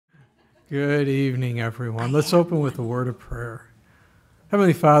Good evening, everyone. Let's open with a word of prayer.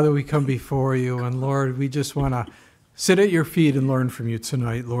 Heavenly Father, we come before you, and Lord, we just want to sit at your feet and learn from you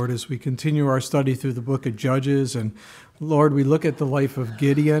tonight, Lord, as we continue our study through the book of Judges. And Lord, we look at the life of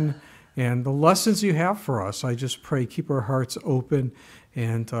Gideon and the lessons you have for us. I just pray, keep our hearts open,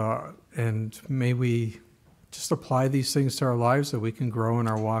 and may we just apply these things to our lives that we can grow in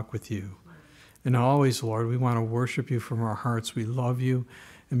our walk with you. And always, Lord, we want to worship you from our hearts. We love you.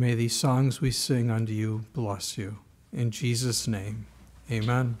 And may these songs we sing unto you bless you. In Jesus' name,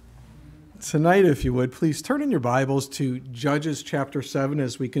 amen. Tonight, if you would, please turn in your Bibles to Judges chapter 7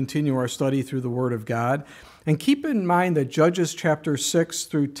 as we continue our study through the Word of God. And keep in mind that Judges chapter 6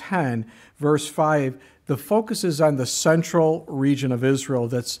 through 10, verse 5, the focus is on the central region of Israel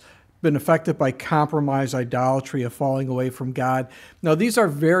that's been affected by compromise, idolatry, of falling away from God. Now, these are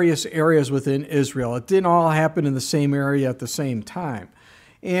various areas within Israel. It didn't all happen in the same area at the same time.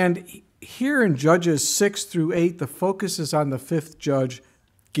 And here in Judges 6 through 8, the focus is on the fifth judge,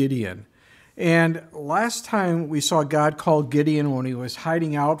 Gideon. And last time we saw God call Gideon when he was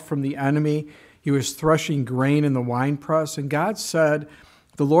hiding out from the enemy. He was threshing grain in the winepress. And God said,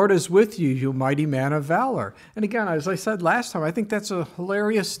 "The Lord is with you, you mighty man of valor." And again, as I said last time, I think that's a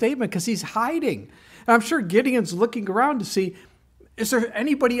hilarious statement because he's hiding. And I'm sure Gideon's looking around to see, is there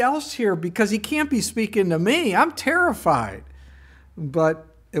anybody else here? Because he can't be speaking to me. I'm terrified. But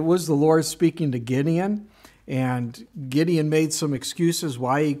it was the Lord speaking to Gideon, and Gideon made some excuses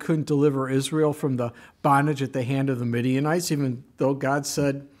why he couldn't deliver Israel from the bondage at the hand of the Midianites, even though God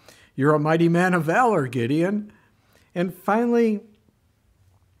said, "You're a mighty man of valor, Gideon." And finally,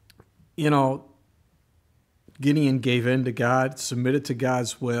 Gideon gave in to God, submitted to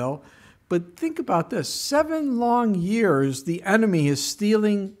God's will. But think about this. 7 long years, the enemy is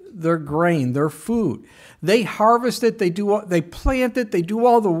stealing their grain, their food. They harvest it, they plant it, they do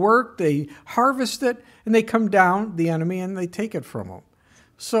all the work, they harvest it, and they come down, the enemy, and they take it from them.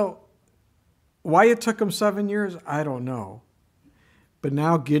 So why it took them 7 years, I don't know. But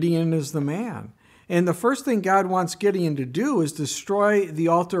now Gideon is the man. And the first thing God wants Gideon to do is destroy the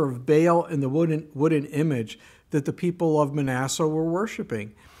altar of Baal and the wooden image that the people of Manasseh were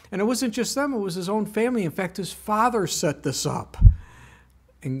worshiping. And it wasn't just them, it was his own family. In fact, his father set this up.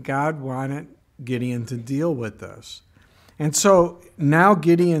 And God wanted Gideon to deal with this. And so now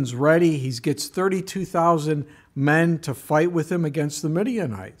Gideon's ready. He gets 32,000 men to fight with him against the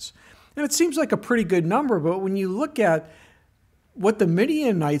Midianites. And it seems like a pretty good number, but when you look at what the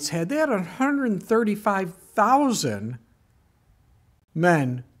Midianites had, they had 135,000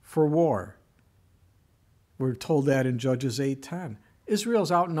 men for war. We're told that in Judges 8:10.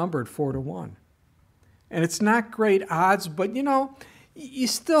 Israel's outnumbered 4-1. And it's not great odds, but you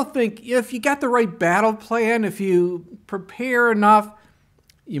still think if you got the right battle plan, if you prepare enough,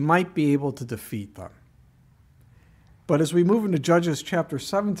 you might be able to defeat them. But as we move into Judges chapter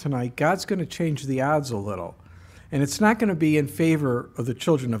 7 tonight, God's going to change the odds a little. And it's not going to be in favor of the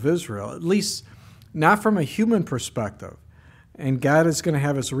children of Israel, at least not from a human perspective. And God is going to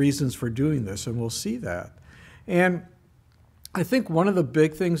have his reasons for doing this, and we'll see that. And I think one of the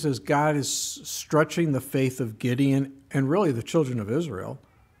big things is God is stretching the faith of Gideon and really the children of Israel.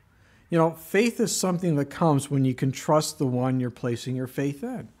 Faith is something that comes when you can trust the one you're placing your faith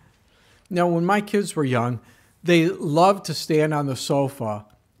in. Now, when my kids were young, they loved to stand on the sofa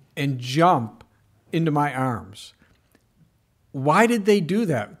and jump into my arms. Why did they do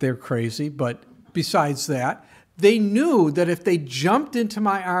that? They're crazy, but besides that, they knew that if they jumped into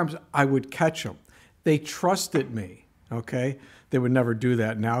my arms, I would catch them. They trusted me. Okay, they would never do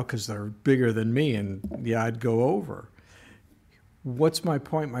that now because they're bigger than me, and I'd go over. What's my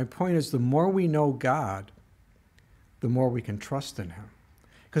point? My point is the more we know God, the more we can trust in him.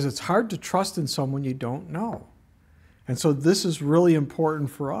 Because it's hard to trust in someone you don't know. And so this is really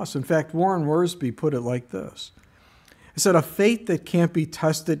important for us. In fact, Warren Wiersbe put it like this. He said, "A faith that can't be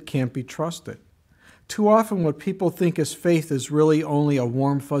tested can't be trusted." Too often what people think is faith is really only a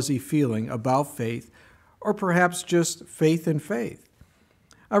warm, fuzzy feeling about faith, or perhaps just faith in faith.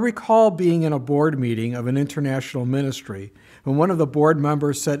 I recall being in a board meeting of an international ministry when one of the board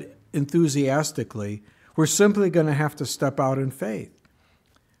members said enthusiastically, "We're simply going to have to step out in faith."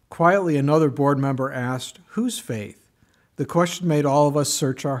 Quietly, another board member asked, "Whose faith?" The question made all of us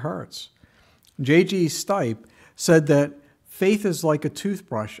search our hearts. J.G. Stipe said that faith is like a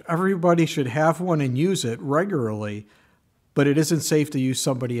toothbrush. Everybody should have one and use it regularly, but it isn't safe to use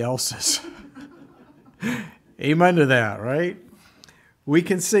somebody else's. Amen to that, right? We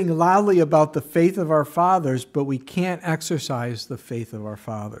can sing loudly about the faith of our fathers, but we can't exercise the faith of our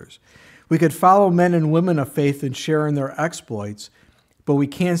fathers. We could follow men and women of faith and share in their exploits, but we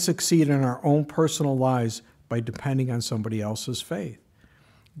can't succeed in our own personal lives by depending on somebody else's faith.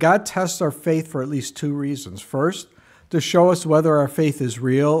 God tests our faith for at least two reasons. First, to show us whether our faith is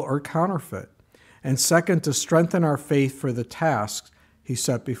real or counterfeit. And second, to strengthen our faith for the tasks he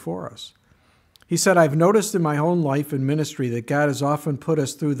set before us. He said, I've noticed in my own life and ministry that God has often put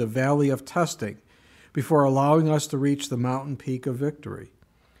us through the valley of testing before allowing us to reach the mountain peak of victory.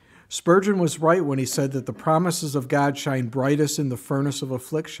 Spurgeon was right when he said that the promises of God shine brightest in the furnace of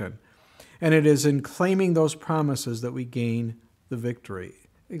affliction, and it is in claiming those promises that we gain the victory.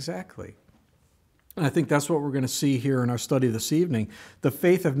 Exactly. And I think that's what we're going to see here in our study this evening, the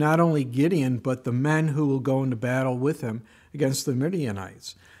faith of not only Gideon, but the men who will go into battle with him against the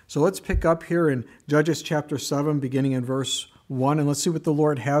Midianites. So let's pick up here in Judges chapter 7, beginning in verse 1, and let's see what the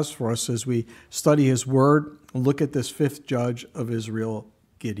Lord has for us as we study his word and look at this fifth judge of Israel,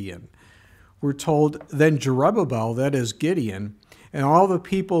 Gideon. We're told, then Jerubbaal, that is Gideon, and all the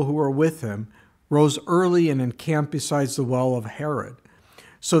people who were with him rose early and encamped beside the well of Harod.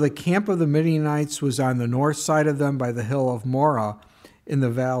 So the camp of the Midianites was on the north side of them by the hill of Morah in the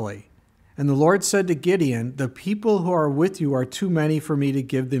valley. And the Lord said to Gideon, the people who are with you are too many for me to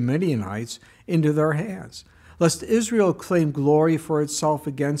give the Midianites into their hands, lest Israel claim glory for itself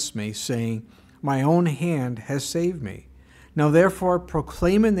against me, saying, my own hand has saved me. Now therefore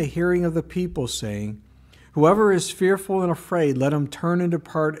proclaim in the hearing of the people, saying, whoever is fearful and afraid, let him turn and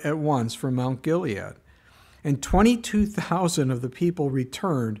depart at once from Mount Gilead. And 22,000 of the people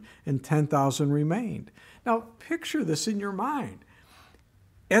returned, and 10,000 remained. Now, picture this in your mind.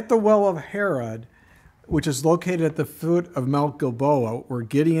 At the well of Harod, which is located at the foot of Mount Gilboa, were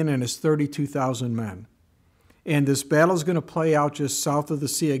Gideon and his 32,000 men. And this battle is going to play out just south of the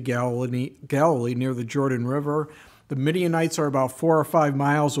Sea of Galilee near the Jordan River. The Midianites are about 4 or 5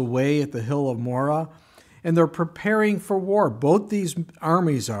 miles away at the hill of Morah, and they're preparing for war. Both these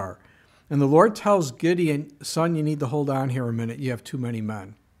armies are. And the Lord tells Gideon, son, you need to hold on here a minute. You have too many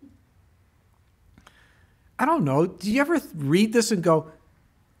men. I don't know. Do you ever read this and go,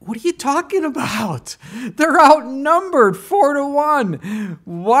 what are you talking about? They're outnumbered 4-1.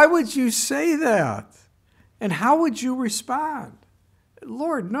 Why would you say that? And how would you respond?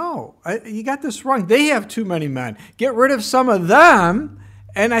 Lord, no. You got this wrong. They have too many men. Get rid of some of them,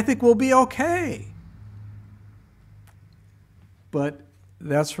 and I think we'll be okay. But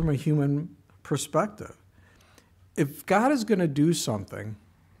that's from a human perspective. If God is going to do something,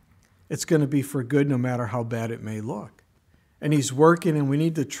 it's going to be for good no matter how bad it may look. And he's working, and we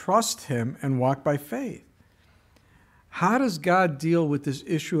need to trust him and walk by faith. How does God deal with this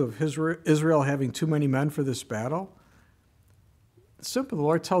issue of Israel having too many men for this battle? It's simple. The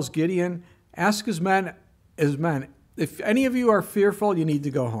Lord tells Gideon, ask his men, if any of you are fearful, you need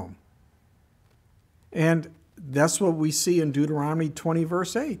to go home. And that's what we see in Deuteronomy 20,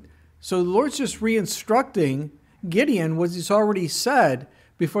 verse 8. So the Lord's just re-instructing Gideon what he's already said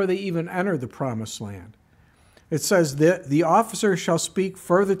before they even enter the promised land. It says that the officer shall speak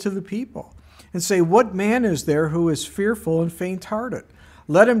further to the people and say, what man is there who is fearful and faint-hearted?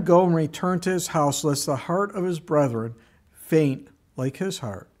 Let him go and return to his house, lest the heart of his brethren faint like his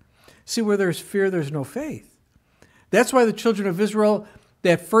heart. See, where there's fear, there's no faith. That's why the children of Israel,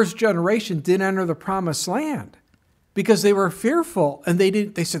 that first generation, didn't enter the promised land, because they were fearful, and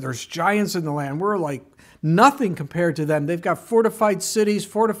they said, there's giants in the land. We're like nothing compared to them. They've got fortified cities,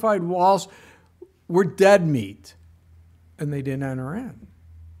 fortified walls. We're dead meat. And they didn't enter in.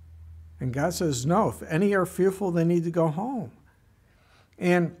 And God says, no, if any are fearful, they need to go home.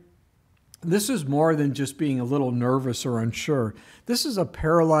 And this is more than just being a little nervous or unsure. This is a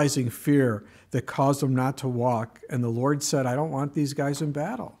paralyzing fear that caused them not to walk. And the Lord said, I don't want these guys in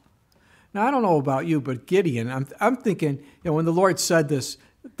battle. Now, I don't know about you, but Gideon, I'm thinking, when the Lord said this,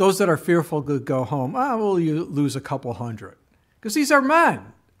 those that are fearful could go home. Well, you lose a couple hundred. Because these are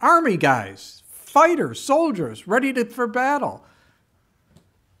men, army guys, fighters, soldiers, ready for battle.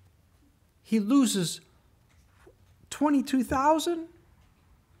 He loses 22,000.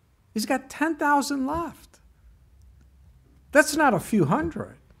 He's got 10,000 left. That's not a few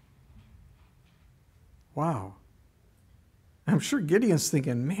hundred. Wow. I'm sure Gideon's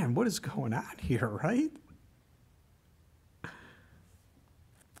thinking, man, what is going on here, right?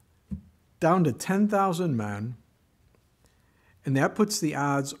 Down to 10,000 men, and that puts the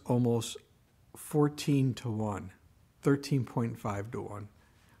odds almost 14-1, 13.5-1.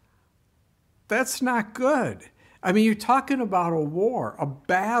 That's not good. I mean, you're talking about a war, a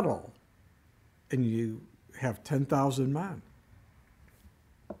battle, and you have 10,000 men.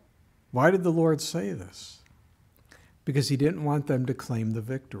 Why did the Lord say this? Because he didn't want them to claim the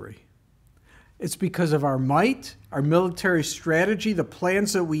victory. It's because of our might, our military strategy, the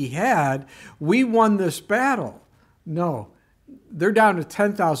plans that we had. We won this battle. No, they're down to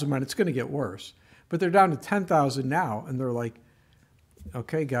 10,000 men. It's going to get worse. But they're down to 10,000 now, and they're like,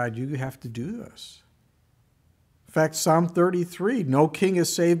 okay, God, you have to do this. In fact, Psalm 33, no king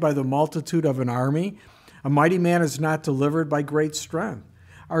is saved by the multitude of an army. A mighty man is not delivered by great strength.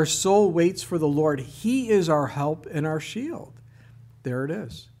 Our soul waits for the Lord. He is our help and our shield. There it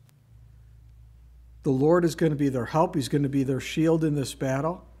is. The Lord is going to be their help. He's going to be their shield in this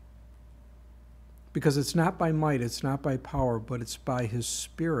battle. Because it's not by might, it's not by power, but it's by his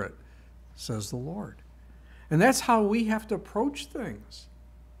Spirit, says the Lord. And that's how we have to approach things.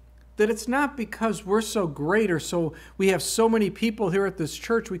 That it's not because we're so great or so we have so many people here at this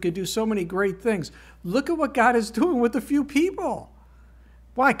church, we could do so many great things. Look at what God is doing with a few people.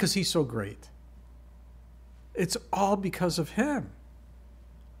 Why? Because he's so great. It's all because of him.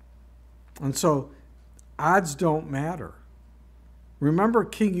 And so, odds don't matter. Remember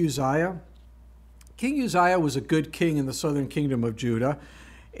King Uzziah? King Uzziah was a good king in the southern kingdom of Judah.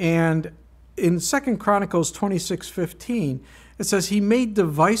 And in 2 Chronicles 26:15, it says, he made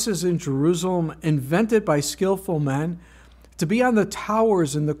devices in Jerusalem invented by skillful men to be on the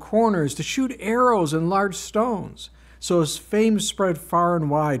towers and the corners, to shoot arrows and large stones. So his fame spread far and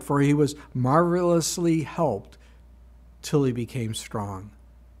wide, for he was marvelously helped till he became strong.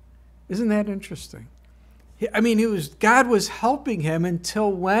 Isn't that interesting? I mean, God was helping him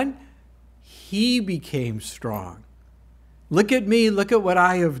until when? He became strong. Look at me, look at what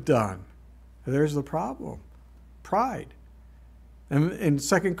I have done. There's the problem. Pride. And in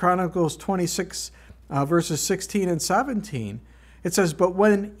 2 Chronicles 26, verses 16 and 17, it says, but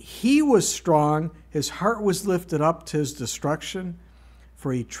when he was strong, his heart was lifted up to his destruction,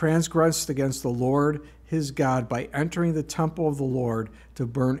 for he transgressed against the Lord his God by entering the temple of the Lord to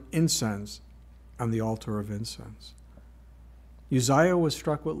burn incense on the altar of incense. Uzziah was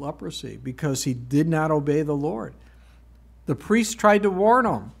struck with leprosy because he did not obey the Lord. The priests tried to warn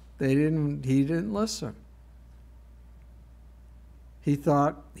him. He didn't listen. He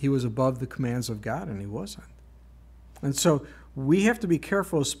thought he was above the commands of God, and he wasn't. And so we have to be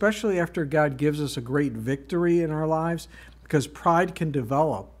careful, especially after God gives us a great victory in our lives, because pride can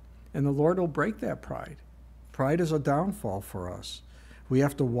develop, and the Lord will break that pride. Pride is a downfall for us. We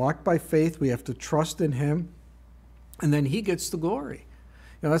have to walk by faith. We have to trust in him, and then he gets the glory.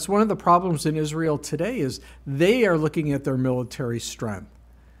 You know, that's one of the problems in Israel today is they are looking at their military strength.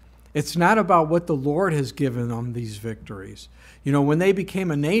 It's not about what the Lord has given them, these victories. You know, when they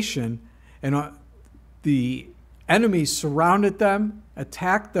became a nation and the enemies surrounded them,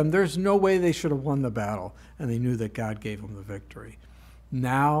 attacked them, there's no way they should have won the battle, and they knew that God gave them the victory.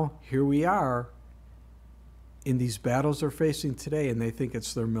 Now, here we are in these battles they're facing today, and they think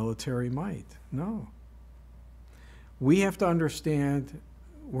it's their military might. No. We have to understand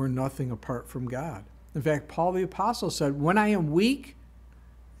we're nothing apart from God. In fact, Paul the Apostle said, when I am weak,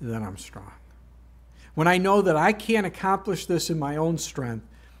 then I'm strong. When I know that I can't accomplish this in my own strength,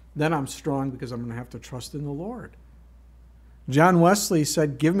 then I'm strong because I'm going to have to trust in the Lord. John Wesley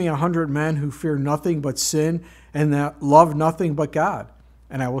said, give me 100 men who fear nothing but sin and that love nothing but God,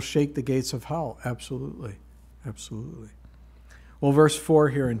 and I will shake the gates of hell. Absolutely. Absolutely. Well, verse 4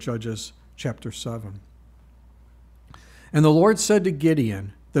 here in Judges chapter 7. And the Lord said to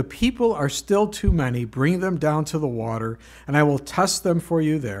Gideon, the people are still too many. Bring them down to the water, and I will test them for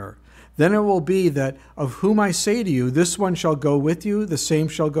you there. Then it will be that of whom I say to you, this one shall go with you, the same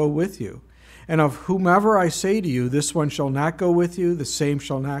shall go with you. And of whomever I say to you, this one shall not go with you, the same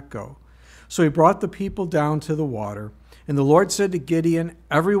shall not go. So he brought the people down to the water. And the Lord said to Gideon,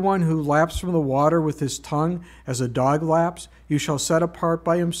 everyone who laps from the water with his tongue as a dog laps, you shall set apart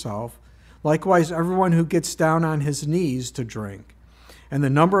by himself. Likewise, everyone who gets down on his knees to drink. And the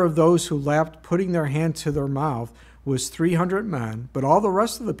number of those who lapped, putting their hand to their mouth, was 300 men, but all the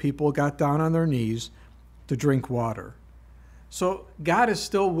rest of the people got down on their knees to drink water. So God is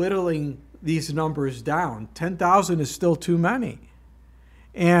still whittling these numbers down. 10,000 is still too many.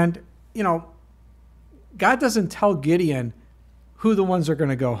 And, you know, God doesn't tell Gideon who the ones are going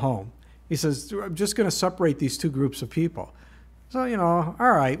to go home. He says, I'm just going to separate these two groups of people. So, you know,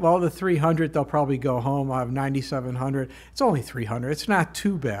 all right, well, the 300, they'll probably go home. I'll have 9,700. It's only 300. It's not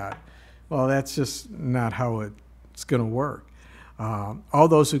too bad. Well, that's just not how it's going to work. All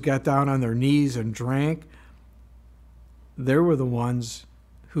those who got down on their knees and drank, they were the ones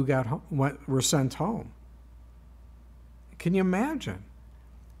who were sent home. Can you imagine?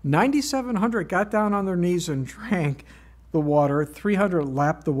 9,700 got down on their knees and drank the water. 300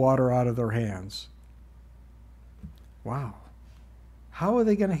 lapped the water out of their hands. Wow. How are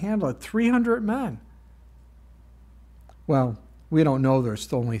they going to handle it? 300 men. Well, we don't know there's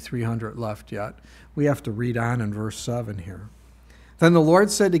still only 300 left yet. We have to read on in verse 7 here. Then the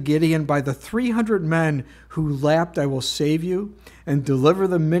Lord said to Gideon, by the 300 men who lapped I will save you and deliver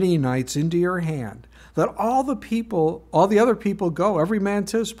the Midianites into your hand. Let all the other people go, every man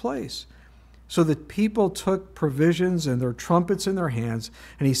to his place. So the people took provisions and their trumpets in their hands,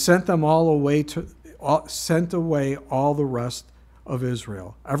 and he sent them sent away all the rest of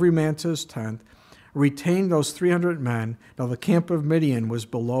Israel, every man to his tent, retained those 300 men. Now the camp of Midian was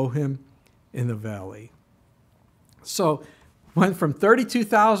below him in the valley. So went from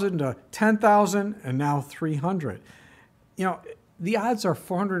 32,000 to 10,000 and now 300. The odds are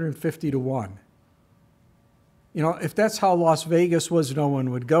 450 to 1. If that's how Las Vegas was, no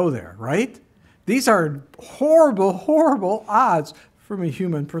one would go there, right? These are horrible, horrible odds from a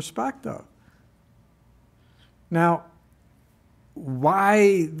human perspective. Now,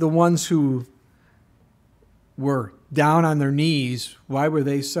 why the ones who were down on their knees, why were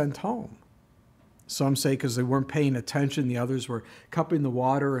they sent home? Some say because they weren't paying attention. The others were cupping the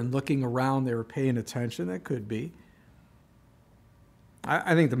water and looking around. They were paying attention. That could be.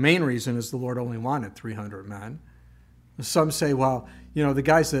 I think the main reason is the Lord only wanted 300 men. Some say, well, the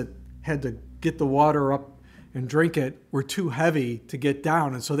guys that had to get the water up and drink it were too heavy to get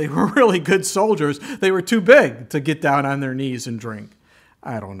down, and so they were really good soldiers. They were too big to get down on their knees and drink.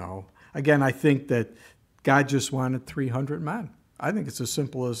 I don't know. Again, I think that God just wanted 300 men. I think it's as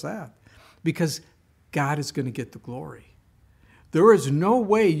simple as that, because God is going to get the glory. There is no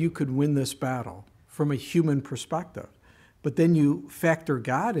way you could win this battle from a human perspective. But then you factor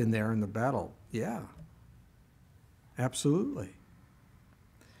God in there in the battle. Yeah, absolutely.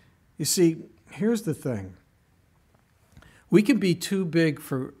 You see, here's the thing. We can be too big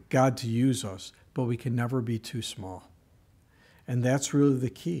for God to use us, but we can never be too small. And that's really the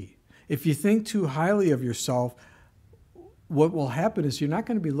key. If you think too highly of yourself, what will happen is you're not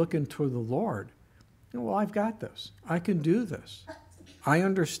going to be looking toward the Lord. Well, I've got this. I can do this. I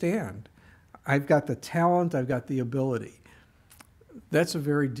understand. I've got the talent. I've got the ability. That's a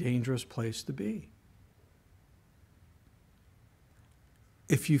very dangerous place to be.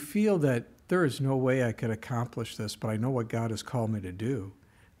 If you feel that there is no way I could accomplish this, but I know what God has called me to do,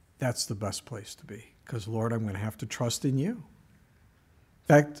 that's the best place to be. Because, Lord, I'm going to have to trust in you. In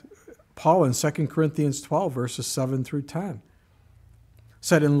fact, Paul in 2 Corinthians 12, verses 7 through 10,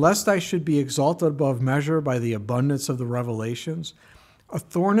 said, unless I should be exalted above measure by the abundance of the revelations, a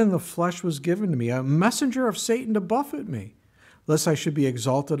thorn in the flesh was given to me, a messenger of Satan to buffet me, lest I should be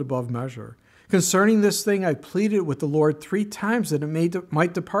exalted above measure. Concerning this thing, I pleaded with the Lord 3 times that it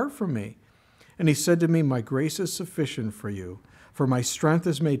might depart from me. And he said to me, my grace is sufficient for you, for my strength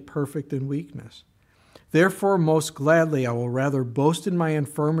is made perfect in weakness. Therefore, most gladly, I will rather boast in my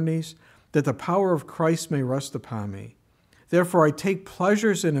infirmities, that the power of Christ may rest upon me. Therefore, I take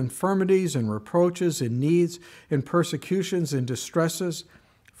pleasures in infirmities and reproaches and needs and persecutions and distresses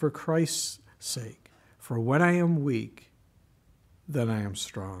for Christ's sake. For when I am weak, then I am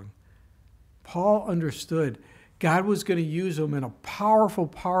strong. Paul understood God was going to use him in a powerful,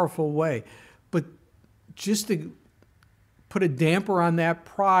 powerful way. But just to put a damper on that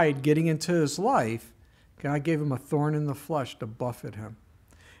pride getting into his life, God gave him a thorn in the flesh to buffet him.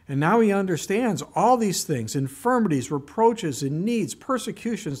 And now he understands all these things, infirmities, reproaches, and needs,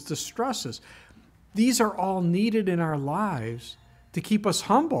 persecutions, distresses. These are all needed in our lives to keep us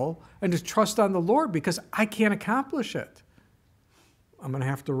humble and to trust on the Lord, because I can't accomplish it. I'm going to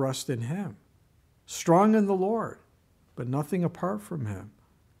have to rest in him. Strong in the Lord, but nothing apart from him.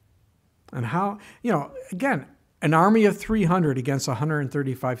 And how, again, an army of 300 against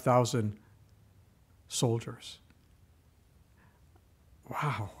 135,000 soldiers.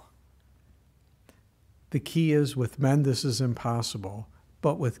 Wow. The key is, with men this is impossible,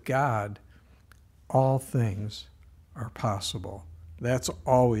 but with God all things are possible. That's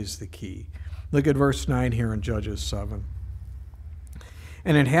always the key. Look at verse 9 here in Judges 7.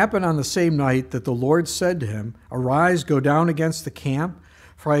 And it happened on the same night that the Lord said to him, arise, go down against the camp,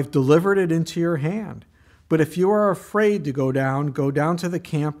 for I have delivered it into your hand. But if you are afraid to go down to the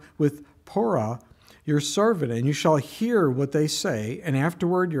camp with Porah, your servant, and you shall hear what they say, and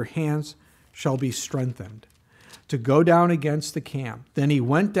afterward your hands shall be strengthened to go down against the camp. Then he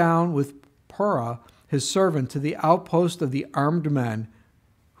went down with Porah, his servant, to the outpost of the armed men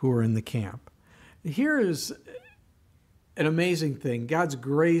who were in the camp. Here is an amazing thing. God's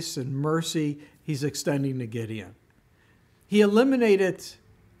grace and mercy he's extending to Gideon. He eliminated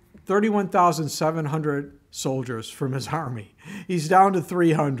 31,700 soldiers from his army. He's down to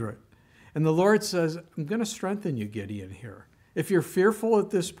 300. And the Lord says, I'm going to strengthen you, Gideon, here. If you're fearful at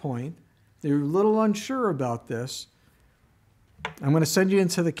this point, you're a little unsure about this, I'm going to send you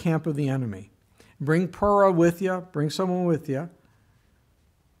into the camp of the enemy. Bring Purah with you, bring someone with you,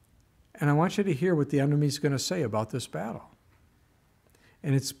 and I want you to hear what the enemy's going to say about this battle.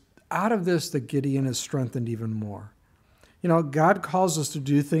 And it's out of this that Gideon is strengthened even more. You know, God calls us to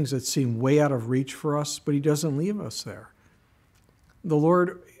do things that seem way out of reach for us, but he doesn't leave us there. The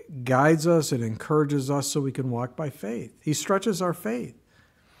Lord guides us and encourages us so we can walk by faith. He stretches our faith.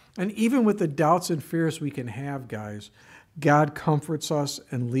 And even with the doubts and fears we can have, guys, God comforts us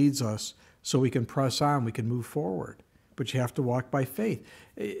and leads us so we can press on, we can move forward. But you have to walk by faith.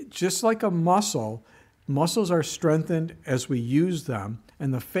 Just like a muscle, muscles are strengthened as we use them,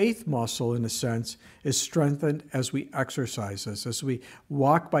 and the faith muscle, in a sense, is strengthened as we exercise this, as we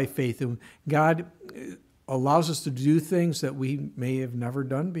walk by faith. And God allows us to do things that we may have never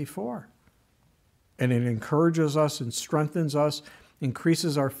done before. And it encourages us and strengthens us,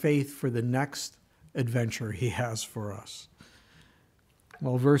 increases our faith for the next adventure he has for us.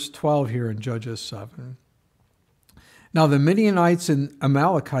 Well, verse 12 here in Judges 7. Now the Midianites and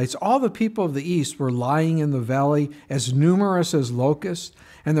Amalekites, all the people of the east, were lying in the valley as numerous as locusts,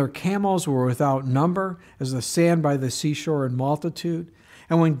 and their camels were without number as the sand by the seashore in multitude.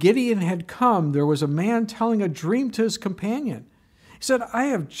 And when Gideon had come, there was a man telling a dream to his companion. He said, I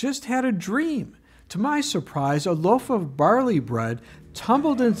have just had a dream. To my surprise, a loaf of barley bread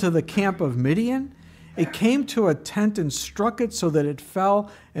tumbled into the camp of Midian. It came to a tent and struck it so that it fell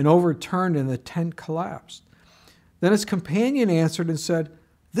and overturned, and the tent collapsed. Then his companion answered and said,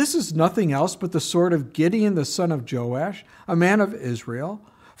 This is nothing else but the sword of Gideon, the son of Joash, a man of Israel.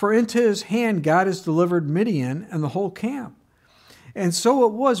 For into his hand God has delivered Midian and the whole camp. And so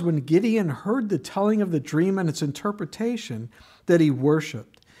it was when Gideon heard the telling of the dream and its interpretation that he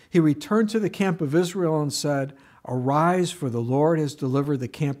worshipped. He returned to the camp of Israel and said, Arise, for the Lord has delivered the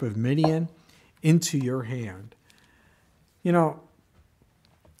camp of Midian into your hand. You know,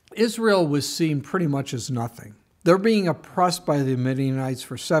 Israel was seen pretty much as nothing. They're being oppressed by the Midianites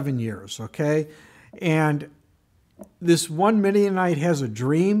for 7 years, okay? And this one Midianite has a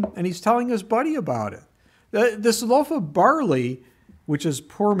dream, and he's telling his buddy about it. This loaf of barley, which is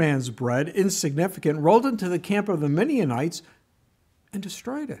poor man's bread, insignificant, rolled into the camp of the Midianites and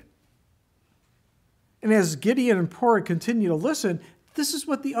destroyed it. And as Gideon and Purah continue to listen, this is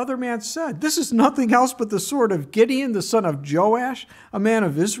what the other man said. This is nothing else but the sword of Gideon, the son of Joash, a man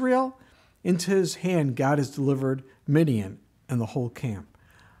of Israel. Into his hand God has delivered Midian and the whole camp.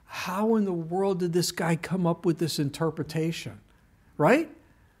 How in the world did this guy come up with this interpretation? Right?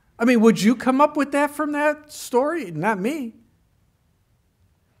 I mean, would you come up with that from that story? Not me.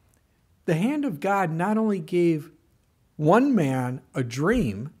 The hand of God not only gave one man a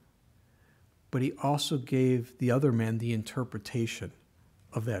dream, but he also gave the other man the interpretation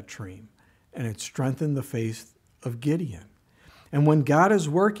of that dream. And it strengthened the faith of Gideon. And when God is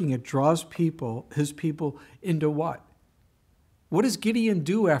working, it draws his people into what? What does Gideon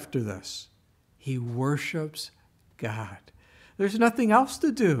do after this? He worships God. There's nothing else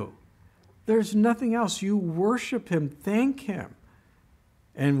to do. There's nothing else. You worship him, thank him.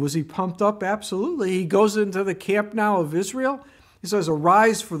 And was he pumped up? Absolutely. He goes into the camp now of Israel. He says,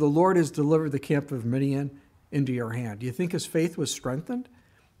 Arise, for the Lord has delivered the camp of Midian into your hand. Do you think his faith was strengthened?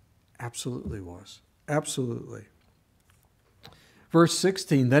 Absolutely was. Absolutely. Verse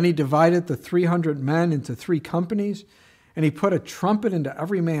 16, Then he divided the 300 men into 3 companies, and he put a trumpet into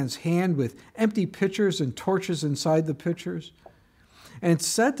every man's hand with empty pitchers and torches inside the pitchers, and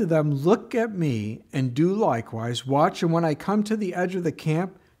said to them, Look at me and do likewise. Watch, and when I come to the edge of the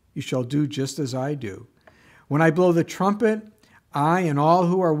camp, you shall do just as I do. When I blow the trumpet, I and all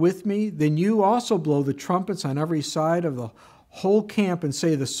who are with me, then you also blow the trumpets on every side of the whole camp and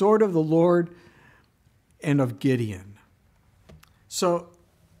say, The sword of the Lord and of Gideon. So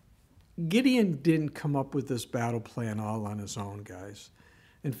Gideon didn't come up with this battle plan all on his own, guys.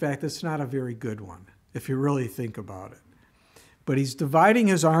 In fact, it's not a very good one, if you really think about it. But he's dividing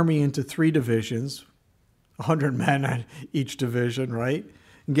his army into 3 divisions, 100 men on each division, right?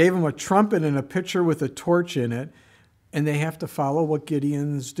 And gave them a trumpet and a pitcher with a torch in it, and they have to follow what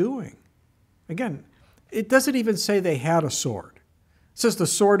Gideon is doing. Again, it doesn't even say they had a sword. It says the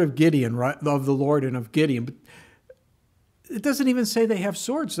sword of Gideon, right, of the Lord and of Gideon. But it doesn't even say they have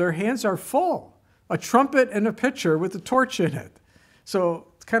swords. Their hands are full. A trumpet and a pitcher with a torch in it. So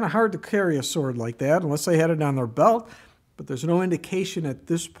it's kind of hard to carry a sword like that unless they had it on their belt. But there's no indication at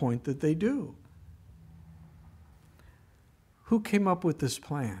this point that they do. Who came up with this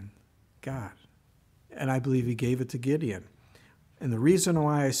plan? God. And I believe he gave it to Gideon. And the reason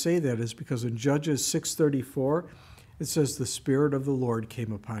why I say that is because in Judges 6:34, It says the Spirit of the Lord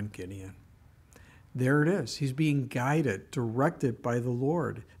came upon Gideon. There it is. He's being guided, directed by the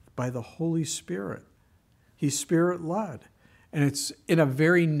Lord, by the Holy Spirit. He's Spirit-led. And it's in a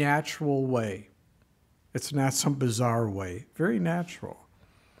very natural way. It's not some bizarre way. Very natural.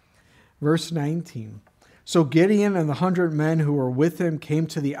 Verse 19. So Gideon and the 100 men who were with him came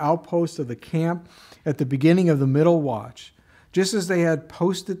to the outpost of the camp at the beginning of the middle watch, just as they had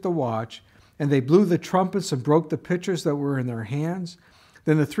posted the watch, and they blew the trumpets and broke the pitchers that were in their hands.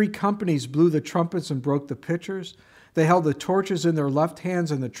 Then the 3 companies blew the trumpets and broke the pitchers. They held the torches in their left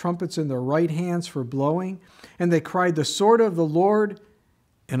hands and the trumpets in their right hands for blowing. And they cried, the sword of the Lord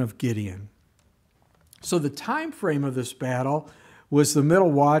and of Gideon. So the time frame of this battle was the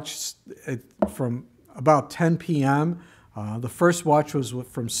middle watch from about 10 p.m. The first watch was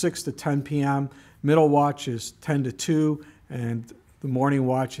from 6 to 10 p.m. Middle watch is 10 to 2. And the morning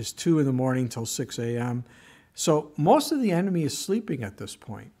watch is 2 in the morning till 6 a.m. So most of the enemy is sleeping at this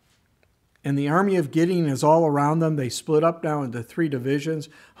point. And the army of Gideon is all around them. They split up now into 3 divisions,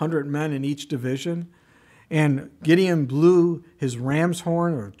 100 men in each division. And Gideon blew his ram's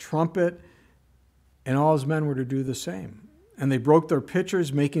horn or trumpet, and all his men were to do the same. And they broke their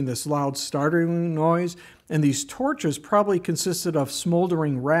pitchers, making this loud startling noise. And these torches probably consisted of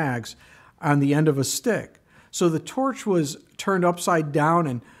smoldering rags on the end of a stick. So the torch was turned upside down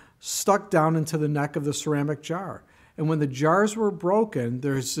and stuck down into the neck of the ceramic jar. And when the jars were broken,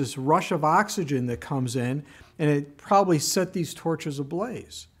 there's this rush of oxygen that comes in, and it probably set these torches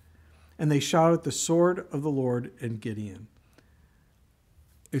ablaze. And they shouted, the sword of the Lord and Gideon.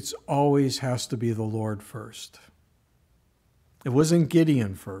 It always has to be the Lord first. It wasn't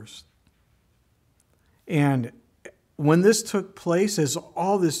Gideon first. And when this took place, as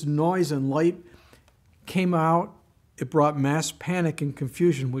all this noise and light came out, it brought mass panic and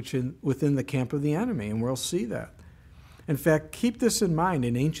confusion within the camp of the enemy, and we'll see that. In fact, keep this in mind.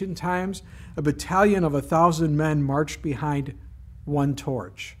 In ancient times, a battalion of 1,000 men marched behind one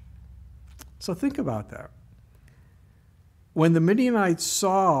torch. So think about that. When the Midianites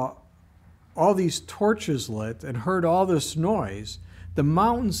saw all these torches lit and heard all this noise, the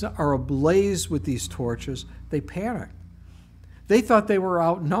mountains are ablaze with these torches. They panicked. They thought they were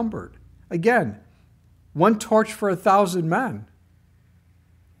outnumbered. Again, one torch for 1,000 men.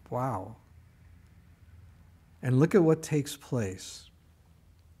 Wow. And look at what takes place.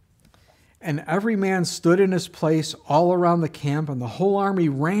 And every man stood in his place all around the camp, and the whole army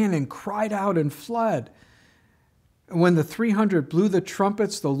ran and cried out and fled. And when the 300 blew the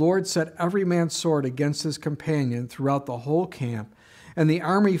trumpets, the Lord set every man's sword against his companion throughout the whole camp. And the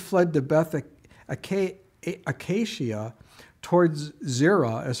army fled to Beth Acacia towards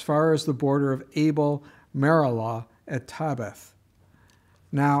Zerah, as far as the border of Abel Maralah at Tabeth.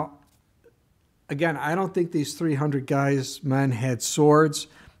 Now, again, I don't think these 300 men had swords.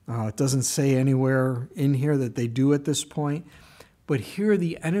 It doesn't say anywhere in here that they do at this point. But here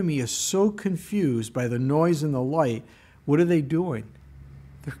the enemy is so confused by the noise and the light. What are they doing?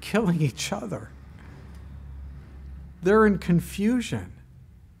 They're killing each other. They're in confusion.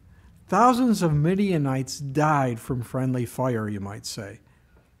 Thousands of Midianites died from friendly fire, you might say,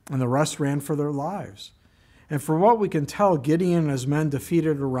 and the rest ran for their lives. And for what we can tell, Gideon and his men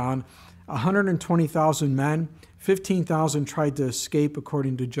defeated around 120,000 men. 15,000 tried to escape,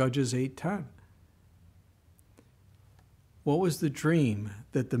 according to Judges 8:10. What was the dream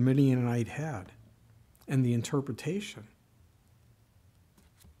that the Midianite had and the interpretation?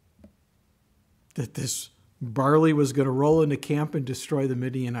 That this barley was going to roll into camp and destroy the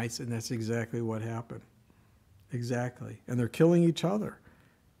Midianites, and that's exactly what happened. Exactly. And they're killing each other.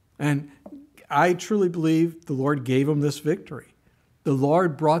 And I truly believe the Lord gave them this victory. The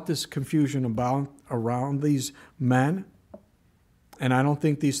Lord brought this confusion around these men, and I don't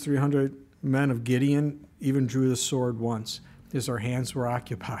think these 300 men of Gideon even drew the sword once, as their hands were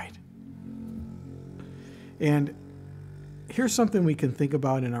occupied. And here's something we can think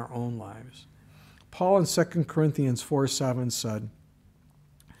about in our own lives. Paul in 2 Corinthians 4:7 said,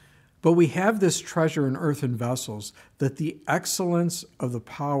 "But we have this treasure in earthen vessels, that the excellence of the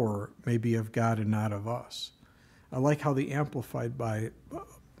power may be of God and not of us." I like how the Amplified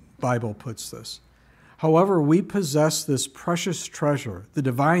Bible puts this. "However, we possess this precious treasure, the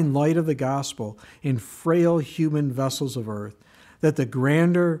divine light of the gospel, in frail human vessels of earth, that the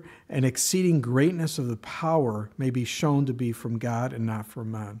grandeur and exceeding greatness of the power may be shown to be from God and not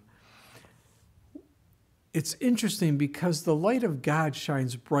from men." It's interesting because the light of God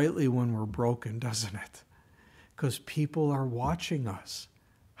shines brightly when we're broken, doesn't it? Because people are watching us.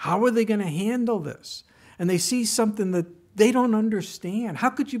 How are they going to handle this? And they see something that They don't understand. How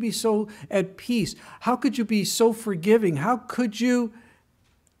could you be so at peace? How could you be so forgiving? How could you?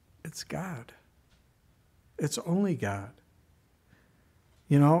 It's God. It's only God.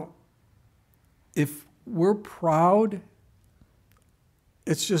 You know, if we're proud,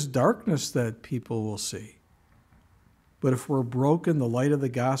 it's just darkness that people will see. But if we're broken, the light of the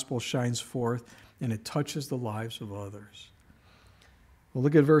gospel shines forth and it touches the lives of others. Well,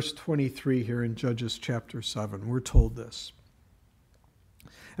 look at verse 23 here in Judges chapter 7. We're told this.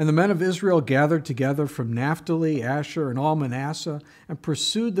 And the men of Israel gathered together from Naphtali, Asher, and all Manasseh, and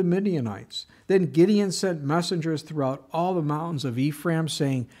pursued the Midianites. Then Gideon sent messengers throughout all the mountains of Ephraim,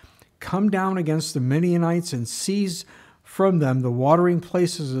 saying, Come down against the Midianites and seize from them the watering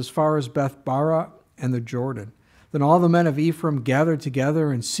places as far as Beth-barah and the Jordan. Then all the men of Ephraim gathered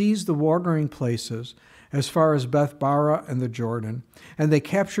together and seized the watering places as far as Beth-barah and the Jordan. And they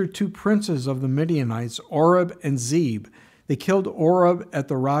captured 2 princes of the Midianites, Oreb and Zeb. They killed Oreb at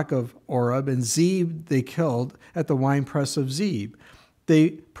the rock of Oreb, and Zeb they killed at the winepress of Zeb.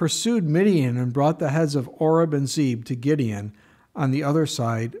 They pursued Midian and brought the heads of Oreb and Zeb to Gideon on the other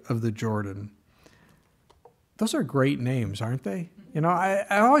side of the Jordan. Those are great names, aren't they? You know,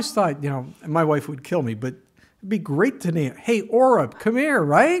 I always thought, you know, my wife would kill me, but it'd be great to name, hey, Oreb, come here,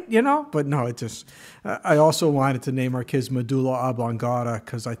 right? You know, but no, it just, I also wanted to name our kids Medulla Oblongata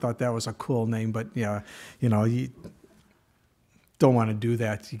because I thought that was a cool name, but yeah, you know, you don't want to do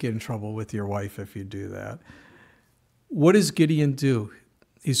that. You get in trouble with your wife if you do that. What does Gideon do?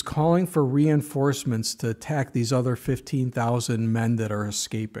 He's calling for reinforcements to attack these other 15,000 men that are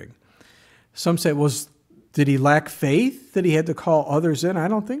escaping. Some say, did he lack faith that he had to call others in? I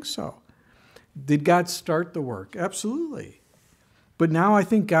don't think so. Did God start the work? Absolutely. But now I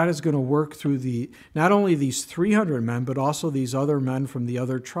think God is going to work through not only these 300 men, but also these other men from the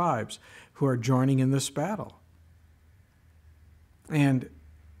other tribes who are joining in this battle. And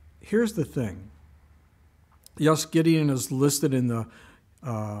here's the thing. Yes, Gideon is listed in the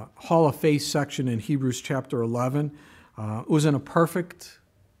Hall of Faith section in Hebrews chapter 11. It was in a perfect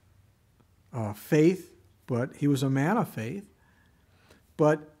faith, but he was a man of faith.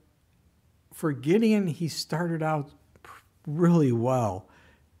 But for Gideon, he started out really well.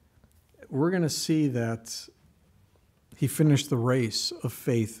 We're going to see that he finished the race of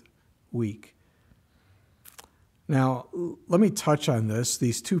faith weak. Now, let me touch on this.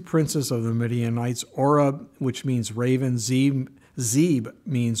 These 2 princes of the Midianites, Oreb, which means raven, Zeb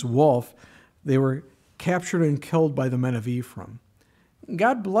means wolf, they were captured and killed by the men of Ephraim.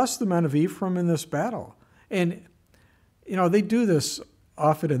 God blessed the men of Ephraim in this battle. And, you know, they do this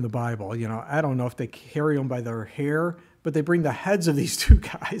often in the Bible. You know, I don't know if they carry them by their hair, but they bring the heads of these 2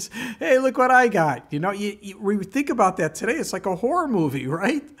 guys. Hey, look what I got. You know, we think about that today. It's like a horror movie,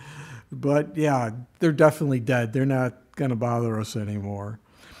 right? But yeah, they're definitely dead. They're not going to bother us anymore.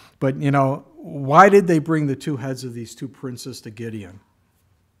 But, you know, why did they bring the 2 heads of these 2 princes to Gideon?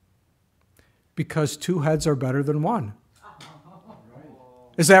 Because 2 heads are better than 1.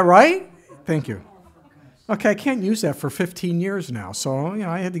 Is that right? Thank you. Okay, I can't use that for 15 years now, so, you know,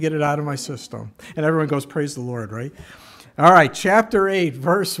 I had to get it out of my system. And everyone goes, praise the Lord, right? All right, chapter 8,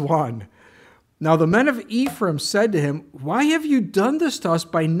 verse 1. Now the men of Ephraim said to him, Why have you done this to us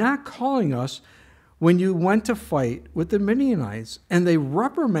by not calling us when you went to fight with the Midianites? And they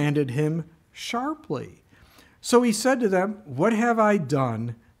reprimanded him sharply. So he said to them, What have I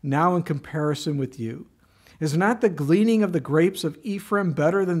done now in comparison with you? Is not the gleaning of the grapes of Ephraim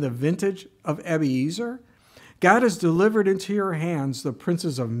better than the vintage of Abiezer? God has delivered into your hands the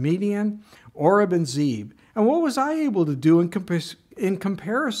princes of Midian, Oreb, and Zeb. And what was I able to do in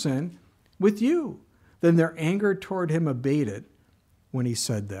comparison with you? Then their anger toward him abated when he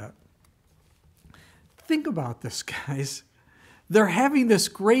said that. Think about this, guys. They're having this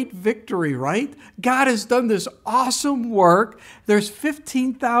great victory, right? God has done this awesome work. There's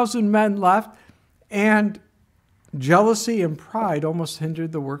 15,000 men left, and jealousy and pride almost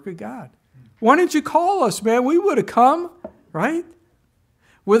hindered the work of God. Why didn't you call us, man? We would have come, right?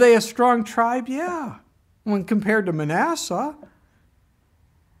 Were they a strong tribe? Yeah. When compared to Manasseh. I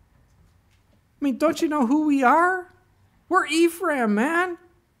mean, don't you know who we are? We're Ephraim, man.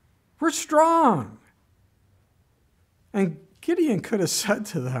 We're strong. And Gideon could have said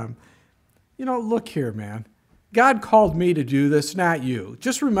to them, you know, look here, man. God called me to do this, not you.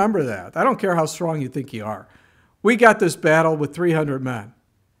 Just remember that. I don't care how strong you think you are. We got this battle with 300 men.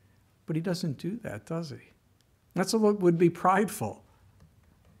 But he doesn't do that, does he? That's what would be prideful.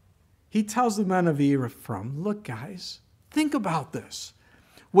 He tells the men of Ephraim, look, guys, think about this.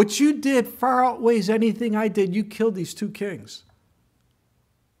 What you did far outweighs anything I did. You killed these 2 kings.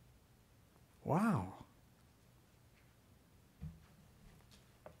 Wow.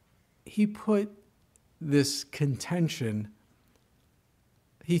 he put this contention,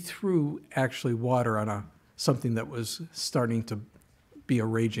 he threw actually water on something that was starting to be a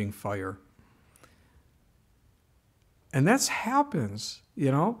raging fire. And that happens,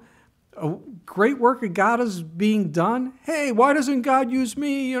 A great work of God is being done. Hey, why doesn't God use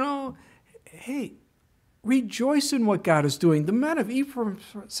me, Hey, rejoice in what God is doing. The men of Ephraim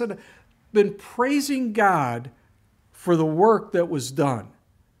said, been praising God for the work that was done,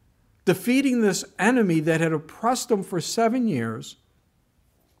 defeating this enemy that had oppressed them for 7 years.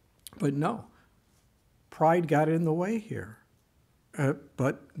 But no, pride got in the way here.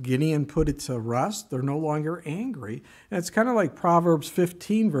 But Gideon put it to rest. They're no longer angry. And it's kind of like Proverbs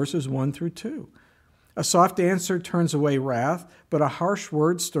 15, verses 1 through 2. A soft answer turns away wrath, but a harsh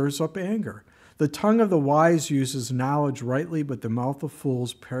word stirs up anger. The tongue of the wise uses knowledge rightly, but the mouth of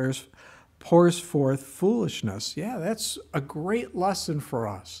fools pours forth foolishness. Yeah, that's a great lesson for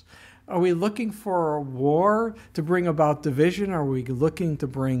us. Are we looking for a war to bring about division? Or are we looking to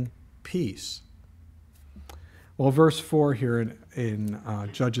bring peace? Well, verse 4 here in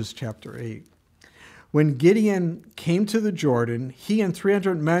Judges chapter 8. When Gideon came to the Jordan, he and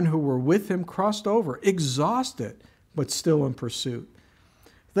 300 men who were with him crossed over, exhausted, but still in pursuit.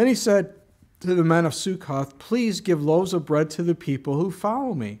 Then he said to the men of Succoth, please give loaves of bread to the people who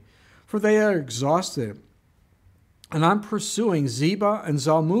follow me, for they are exhausted. And I'm pursuing Zebah and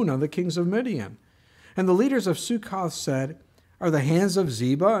Zalmunna, the kings of Midian. And the leaders of Succoth said, are the hands of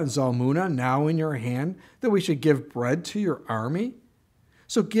Zebah and Zalmunna now in your hand, that we should give bread to your army?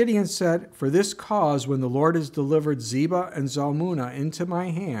 So Gideon said, for this cause, when the Lord has delivered Zebah and Zalmunna into my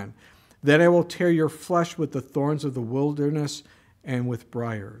hand, then I will tear your flesh with the thorns of the wilderness and with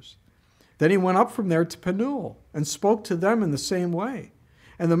briars. Then he went up from there to Penuel and spoke to them in the same way.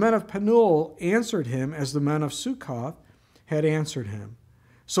 And the men of Penuel answered him as the men of Succoth had answered him.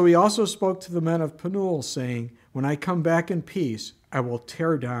 So he also spoke to the men of Penuel, saying, when I come back in peace, I will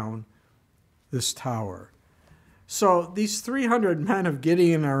tear down this tower. So these 300 men of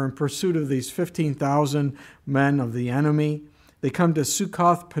Gideon are in pursuit of these 15,000 men of the enemy. They come to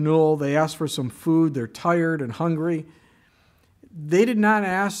Succoth Penuel. They ask for some food. They're tired and hungry. They did not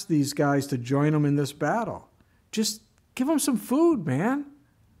ask these guys to join them in this battle. Just give them some food, man.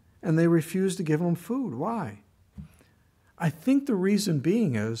 And they refused to give them food. Why? I think the reason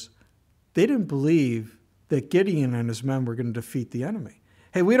being is they didn't believe that Gideon and his men were going to defeat the enemy.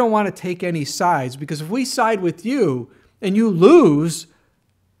 Hey, we don't want to take any sides, because if we side with you and you lose,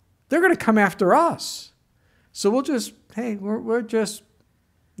 they're going to come after us. So we're just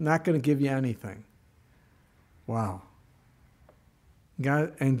not going to give you anything. Wow.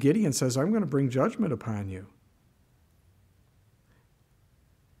 God, and Gideon says, I'm going to bring judgment upon you.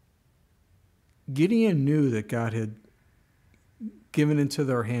 Gideon knew that God had given into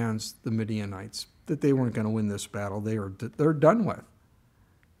their hands the Midianites, that they weren't going to win this battle. They're done with.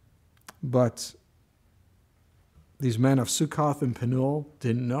 But these men of Succoth and Penuel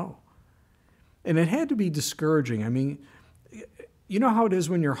didn't know. And it had to be discouraging. I mean, you know how it is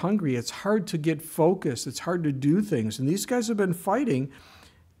when you're hungry. It's hard to get focused. It's hard to do things. And these guys have been fighting,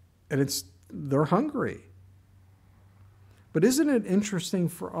 and they're hungry. But isn't it interesting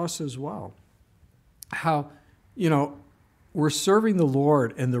for us as well how, we're serving the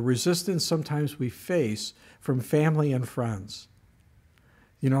Lord and the resistance sometimes we face from family and friends.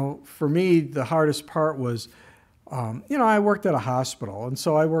 For me, the hardest part was, I worked at a hospital, and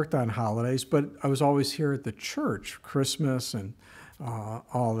so I worked on holidays, but I was always here at the church, Christmas and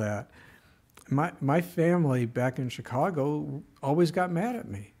all that. My family back in Chicago always got mad at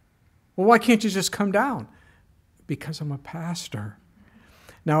me. Well, why can't you just come down? Because I'm a pastor.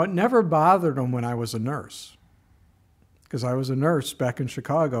 Now, it never bothered them when I was a nurse, because I was a nurse back in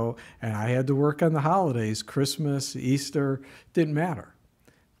Chicago, and I had to work on the holidays, Christmas, Easter, didn't matter.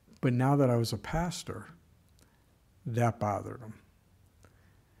 But now that I was a pastor, that bothered them.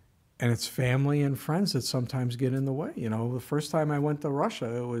 And it's family and friends that sometimes get in the way. The first time I went to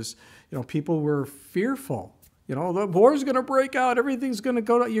Russia, it was, people were fearful. The war's going to break out. Everything's going to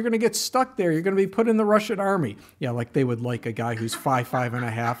go. You're going to get stuck there. You're going to be put in the Russian army. Yeah, like they would like a guy who's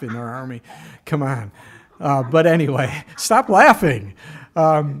 5'5.5" in their army. Come on. But anyway, stop laughing.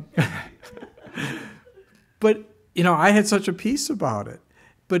 But, I had such a peace about it.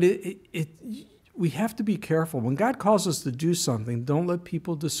 But we have to be careful. When God calls us to do something, don't let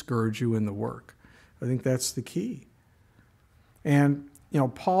people discourage you in the work. I think that's the key. And,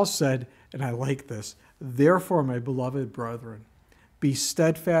 Paul said, and I like this, therefore, my beloved brethren, be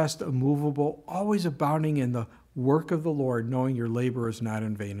steadfast, immovable, always abounding in the work of the Lord, knowing your labor is not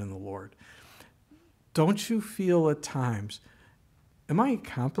in vain in the Lord. Don't you feel at times am I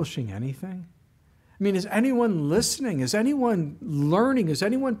accomplishing anything? I mean, is anyone listening? Is anyone learning? Is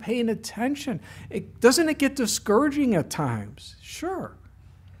anyone paying attention? Doesn't it get discouraging at times? Sure.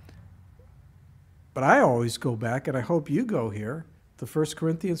 But I always go back, and I hope you go here, to 1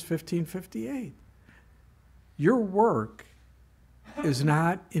 Corinthians 15:58. Your work is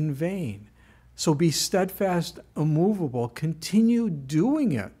not in vain. So be steadfast, immovable. Continue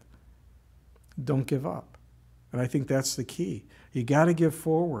doing it. Don't give up. And I think that's the key. You got to give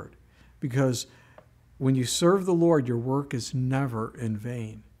forward, because when you serve the Lord, your work is never in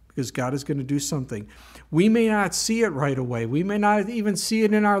vain, because God is going to do something. We may not see it right away. We may not even see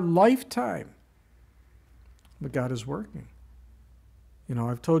it in our lifetime, but God is working. You know,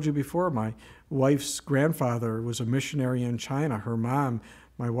 I've told you before, my wife's grandfather was a missionary in China. Her mom,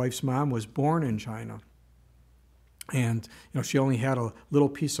 my wife's mom, was born in China. And, you know, she only had a little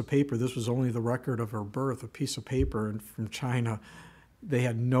piece of paper. This was only the record of her birth, a piece of paper. And from China, they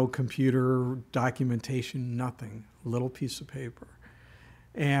had no computer documentation, nothing, a little piece of paper.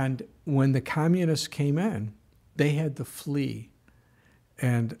 And when the communists came in, they had to flee.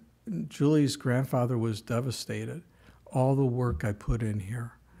 And Julie's grandfather was devastated. All the work I put in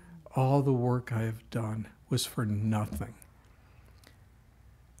here, all the work I have done was for nothing.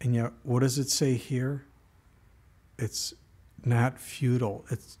 And yet, what does it say here? It's not futile.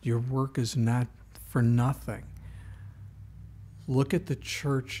 Your work is not for nothing. Look at the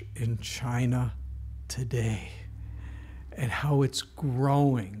church in China today and how it's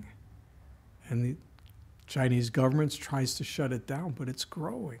growing. And the Chinese government tries to shut it down, but it's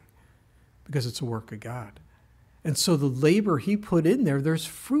growing because it's a work of God. And so the labor he put in there, there's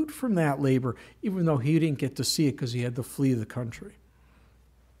fruit from that labor, even though he didn't get to see it because he had to flee the country.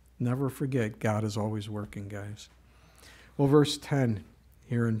 Never forget, God is always working, guys. Well, verse 10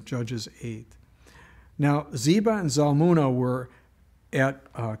 here in Judges 8. Now, Zebah and Zalmunna were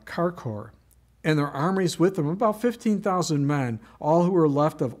at Karkor, and their armies with them, about 15,000 men, all who were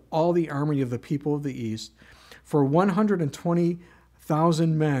left of all the army of the people of the east. For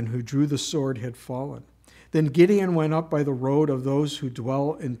 120,000 men who drew the sword had fallen. Then Gideon went up by the road of those who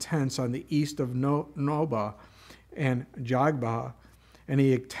dwell in tents on the east of Nobah and Jogbah, and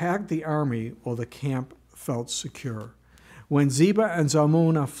he attacked the army while the camp felt secure. When Zebah and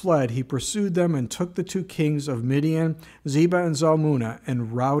Zalmunna fled, he pursued them and took the two kings of Midian, Zebah and Zalmunna,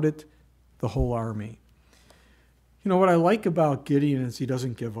 and routed the whole army. You know, what I like about Gideon is he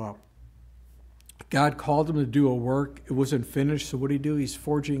doesn't give up. God called him to do a work. It wasn't finished, so what did he do? He's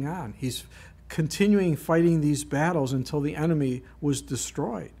forging on. He's continuing fighting these battles until the enemy was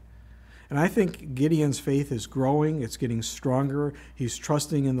destroyed. And I think Gideon's faith is growing. It's getting stronger. He's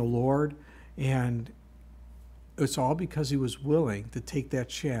trusting in the Lord. And it's all because he was willing to take that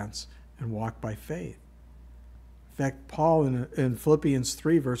chance and walk by faith. In fact, Paul in Philippians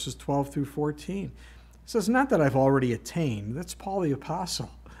 3, verses 12 through 14, says, not that I've already attained. That's Paul the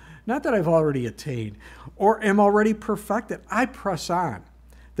apostle. Not that I've already attained or am already perfected. I press on,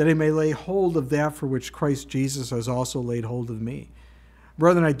 that I may lay hold of that for which Christ Jesus has also laid hold of me.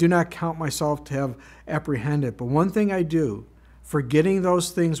 Brethren, I do not count myself to have apprehended, but one thing I do, forgetting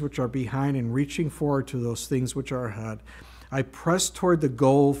those things which are behind and reaching forward to those things which are ahead, I press toward the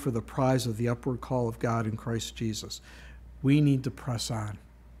goal for the prize of the upward call of God in Christ Jesus. We need to press on,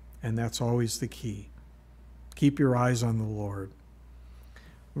 and that's always the key. Keep your eyes on the Lord.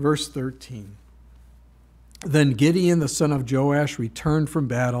 Verse 13. Then Gideon, the son of Joash, returned from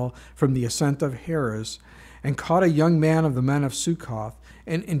battle from the ascent of Heres, and caught a young man of the men of Succoth,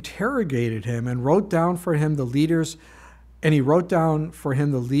 and interrogated him, and wrote down for him the leaders,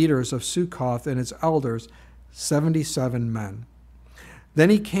 of Succoth and its elders, 77 men. Then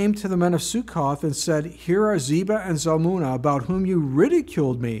he came to the men of Succoth and said, Here are Zebah and Zalmunna, about whom you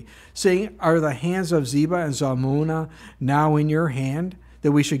ridiculed me, saying, Are the hands of Zebah and Zalmunna now in your hand,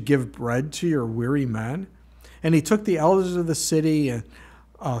 that we should give bread to your weary men? And he took the elders of the city and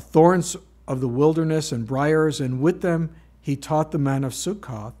thorns of the wilderness and briars, and with them he taught the men of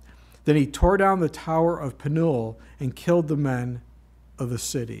Succoth. Then he tore down the tower of Penuel and killed the men of the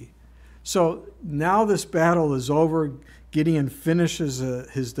city. So now this battle is over. Gideon finishes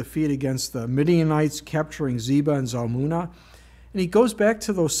his defeat against the Midianites, capturing Zebah and Zalmunna. And he goes back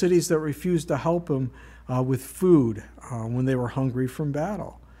to those cities that refused to help him with food when they were hungry from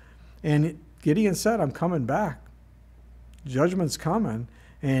battle. And Gideon said, I'm coming back. Judgment's coming.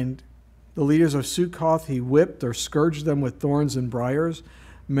 And the leaders of Succoth, he whipped or scourged them with thorns and briars.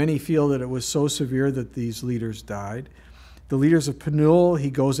 Many feel that it was so severe that these leaders died. The leaders of Penuel, he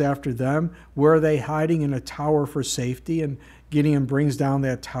goes after them. Where are they hiding? In a tower for safety. And Gideon brings down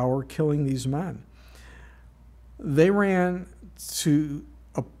that tower, killing these men. They ran to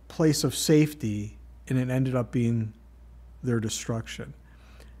a place of safety, and it ended up being their destruction.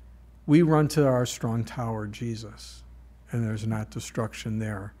 We run to our strong tower, Jesus, and there's not destruction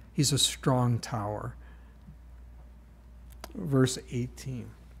there. He's a strong tower. Verse 18.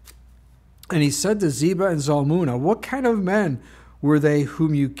 And he said to Zebah and Zalmunna, what kind of men were they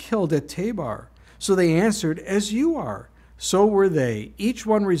whom you killed at Tabor? So they answered, as you are. So were they. Each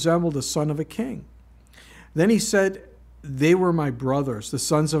one resembled the son of a king. Then he said, they were my brothers, the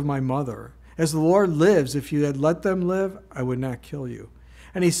sons of my mother. As the Lord lives, if you had let them live, I would not kill you.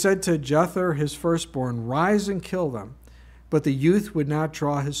 And he said to Jether, his firstborn, rise and kill them. But the youth would not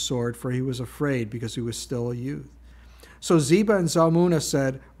draw his sword, for he was afraid, because he was still a youth. So Zebah and Zalmunna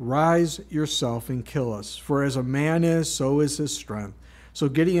said, rise yourself and kill us, for as a man is, so is his strength. So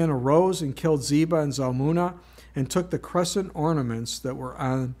Gideon arose and killed Zebah and Zalmunna, and took the crescent ornaments that were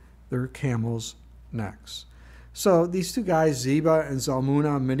on their camels' necks. So these two guys, Zebah and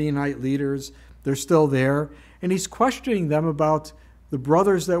Zalmunna, Midianite leaders, they're still there. And he's questioning them about the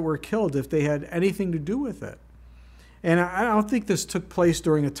brothers that were killed, if they had anything to do with it. And I don't think this took place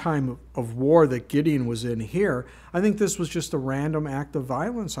during a time of war that Gideon was in here. I think this was just a random act of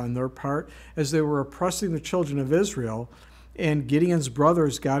violence on their part as they were oppressing the children of Israel, and Gideon's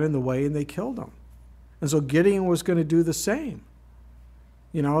brothers got in the way and they killed him. And so Gideon was going to do the same.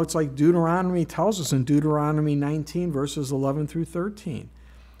 You know, it's like Deuteronomy tells us in Deuteronomy 19, verses 11 through 13.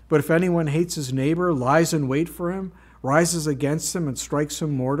 But if anyone hates his neighbor, lies in wait for him, rises against him and strikes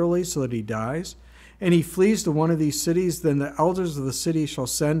him mortally so that he dies, and he flees to one of these cities, then the elders of the city shall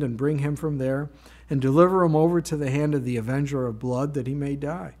send and bring him from there, and deliver him over to the hand of the avenger of blood, that he may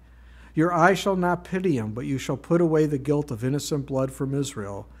die. Your eye shall not pity him, but you shall put away the guilt of innocent blood from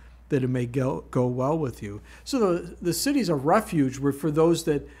Israel, that it may go well with you. So the cities of refuge were for those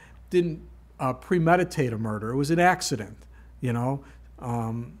that didn't premeditate a murder. It was an accident, you know.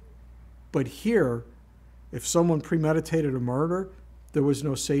 But here, if someone premeditated a murder, there was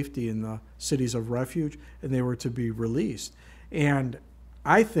no safety in the cities of refuge, and they were to be released. And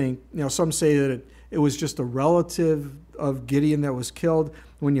I think, you know, some say that it was just a relative of Gideon that was killed.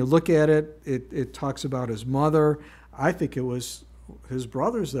 When you look at it, it talks about his mother. I think it was his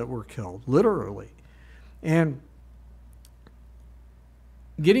brothers that were killed, literally. And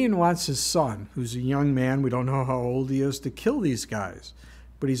Gideon wants his son, who's a young man, we don't know how old he is, to kill these guys.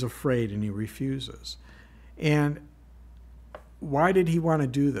 But he's afraid and he refuses. And why did he want to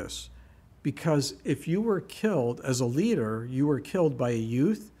do this? Because if you were killed as a leader, you were killed by a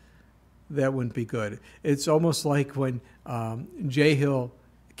youth, that wouldn't be good. It's almost like when Jehiel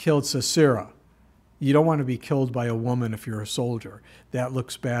killed Sisera. You don't want to be killed by a woman if you're a soldier. That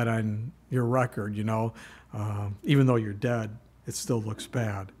looks bad on your record, you know. Even though you're dead, it still looks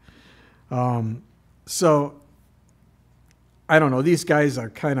bad. So, I don't know. These guys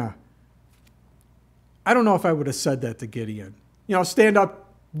are kind of... I don't know if I would have said that to Gideon. You know, stand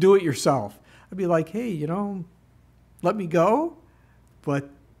up, do it yourself. I'd be like, hey, you know, let me go. But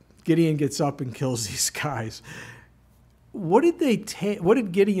Gideon gets up and kills these guys. What did they take? What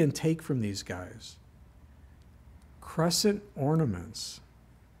did Gideon take from these guys? Crescent ornaments.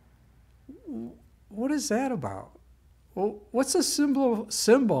 What is that about? Well, what's a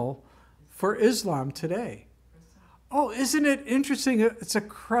symbol for Islam today? Oh, isn't it interesting? It's a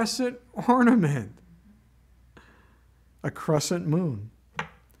crescent ornament. A crescent moon.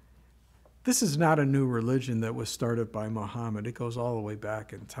 This is not a new religion that was started by Muhammad. It goes all the way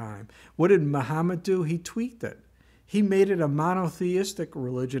back in time. What did Muhammad do? He tweaked it. He made it a monotheistic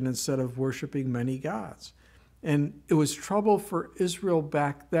religion instead of worshiping many gods. And it was trouble for Israel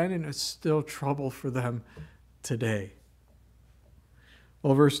back then, and it's still trouble for them today.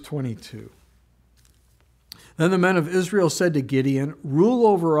 Well, verse 22. Then the men of Israel said to Gideon, rule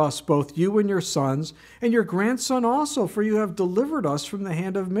over us, both you and your sons, and your grandson also, for you have delivered us from the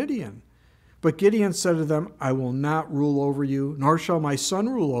hand of Midian. But Gideon said to them, I will not rule over you, nor shall my son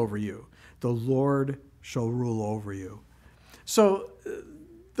rule over you. The Lord shall rule over you. So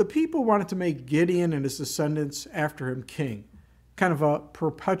the people wanted to make Gideon and his descendants after him king, kind of a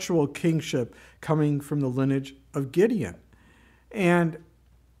perpetual kingship coming from the lineage of Gideon. And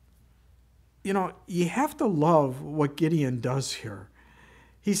you know, you have to love what Gideon does here.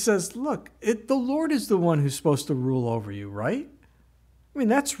 He says, look, the Lord is the one who's supposed to rule over you, right? I mean,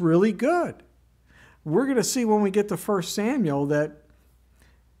 that's really good. We're going to see when we get to 1 Samuel that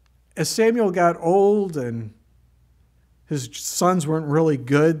as Samuel got old and his sons weren't really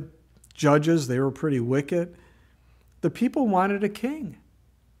good judges, they were pretty wicked, the people wanted a king.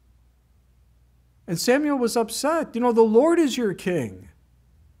 And Samuel was upset. You know, the Lord is your king.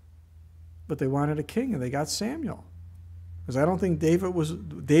 But they wanted a king, and they got Samuel. Because I don't think David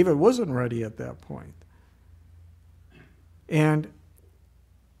wasn't ready at that point. And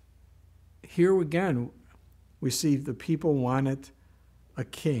here again, we see the people wanted a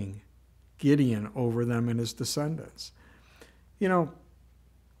king, Gideon, over them and his descendants. You know,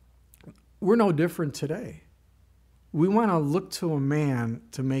 we're no different today. We want to look to a man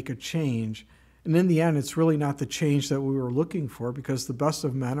to make a change, and in the end, it's really not the change that we were looking for, because the best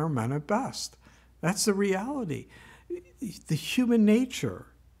of men are men at best. That's the reality. The human nature.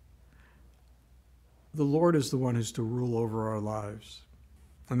 The Lord is the one who's to rule over our lives,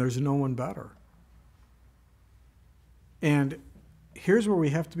 and there's no one better. And here's where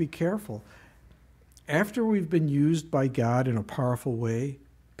we have to be careful. After we've been used by God in a powerful way,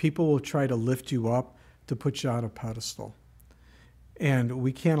 people will try to lift you up to put you on a pedestal. And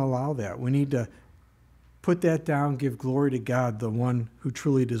we can't allow that. We need to put that down, give glory to God, the one who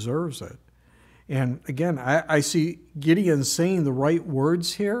truly deserves it. And again, I see Gideon saying the right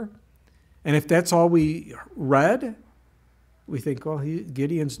words here. And if that's all we read, we think, well,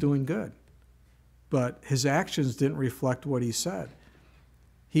 Gideon's doing good. But his actions didn't reflect what he said.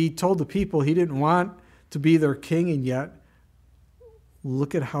 He told the people he didn't want to be their king, and yet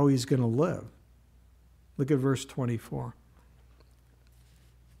look at how he's going to live. Look at verse 24.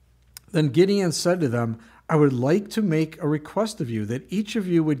 Then Gideon said to them, I would like to make a request of you, that each of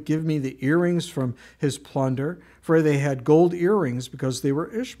you would give me the earrings from his plunder, for they had gold earrings because they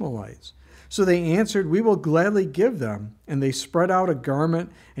were Ishmaelites. So they answered, we will gladly give them. And they spread out a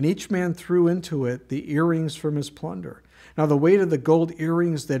garment, and each man threw into it the earrings from his plunder. Now the weight of the gold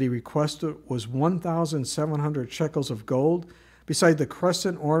earrings that he requested was 1,700 shekels of gold, beside the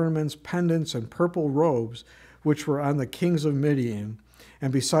crescent ornaments, pendants, and purple robes, which were on the kings of Midian,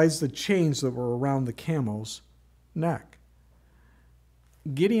 and besides the chains that were around the camel's neck.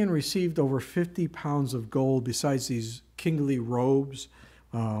 Gideon received over 50 pounds of gold besides these kingly robes,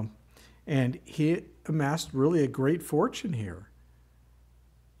 and he amassed really a great fortune here.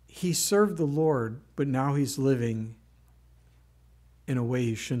 He served the Lord, but now he's living in a way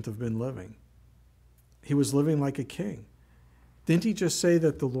he shouldn't have been living. He was living like a king. Didn't he just say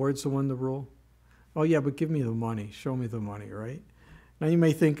that the Lord's the one to rule? Oh, yeah, but give me the money. Show me the money, right? Now you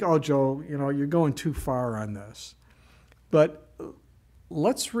may think, oh, Joe, you're going too far on this. But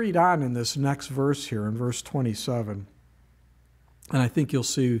let's read on in this next verse here, in verse 27. And I think you'll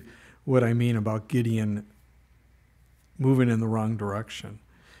see what I mean about Gideon moving in the wrong direction.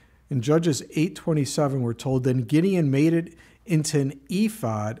 In Judges 8:27, we're told, then Gideon made it into an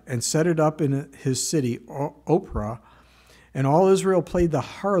ephod and set it up in his city, Ophrah, and all Israel played the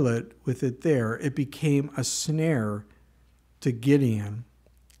harlot with it there. It became a snare to Gideon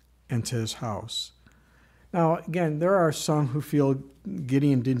and to his house. Now, again, there are some who feel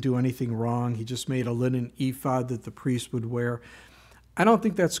Gideon didn't do anything wrong. He just made a linen ephod that the priest would wear. I don't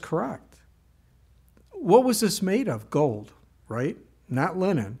think that's correct. What was this made of? Gold, right? Not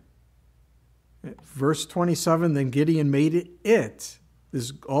linen. Verse 27, then Gideon made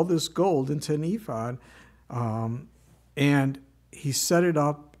all this gold into an ephod, and he set it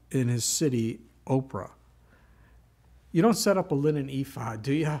up in his city, Ophrah. You don't set up a linen ephod,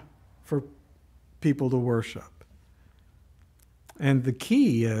 do you, for people to worship? And the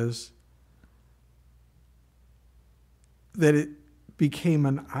key is that it became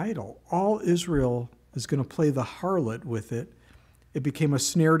an idol. All Israel is going to play the harlot with it. It became a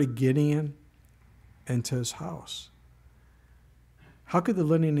snare to Gideon and to his house. How could the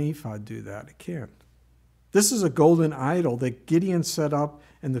linen ephod do that? It can't. This is a golden idol that Gideon set up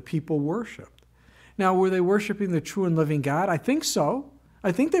and the people worshiped. Now, were they worshiping the true and living God? I think so.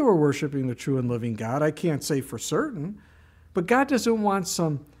 I think they were worshiping the true and living God. I can't say for certain. But God doesn't want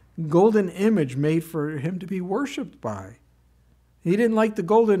some golden image made for him to be worshiped by. He didn't like the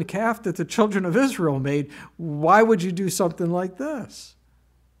golden calf that the children of Israel made. Why would you do something like this?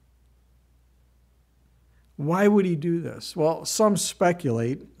 Why would he do this? Well, some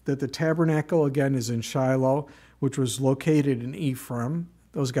speculate that the tabernacle, again, is in Shiloh, which was located in Ephraim.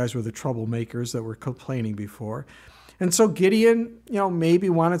 Those guys were the troublemakers that were complaining before. And so Gideon, maybe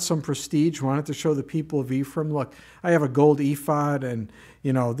wanted some prestige, wanted to show the people of Ephraim, look, I have a gold ephod, and,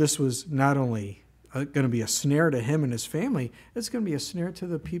 this was not only going to be a snare to him and his family, it's going to be a snare to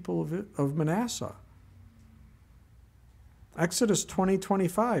the people of Manasseh. Exodus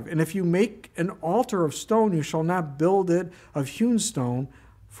 20:25, and if you make an altar of stone, you shall not build it of hewn stone,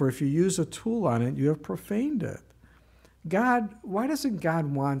 for if you use a tool on it, you have profaned it. God, why doesn't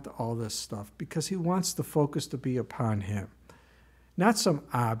God want all this stuff? Because he wants the focus to be upon him. Not some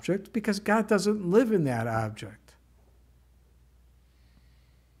object, because God doesn't live in that object.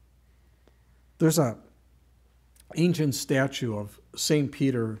 There's a ancient statue of St.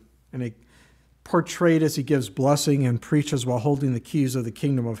 Peter, and it portrayed as he gives blessing and preaches while holding the keys of the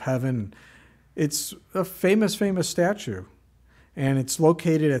kingdom of heaven. It's a famous, famous statue, and it's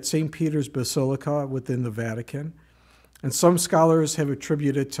located at St. Peter's Basilica within the Vatican. And some scholars have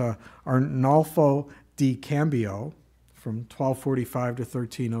attributed it to Arnolfo di Cambio from 1245 to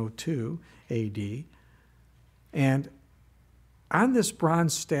 1302 AD. And on this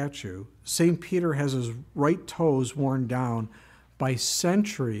bronze statue, St. Peter has his right toes worn down by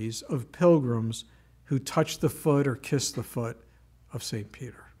centuries of pilgrims who touched the foot or kissed the foot of St.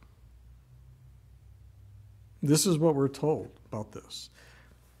 Peter. This is what we're told about this.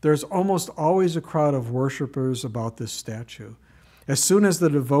 There's almost always a crowd of worshipers about this statue. As soon as the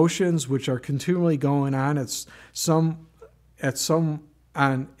devotions, which are continually going on at some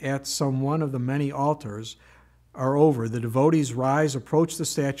one of the many altars, are over, the devotees rise, approach the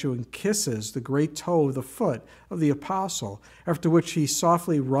statue, and kisses the great toe of the foot of the apostle, after which he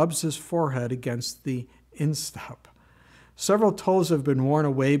softly rubs his forehead against the instep. Several toes have been worn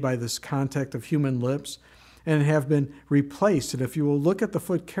away by this contact of human lips and have been replaced, and if you will look at the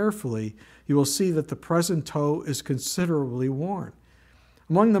foot carefully, you will see that the present toe is considerably worn.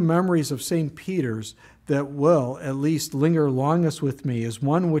 Among the memories of St. Peter's that will at least linger longest with me is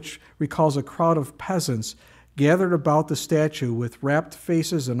one which recalls a crowd of peasants gathered about the statue with rapt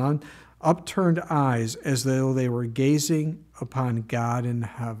faces and upturned eyes as though they were gazing upon God in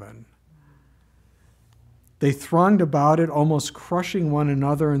heaven. They thronged about it, almost crushing one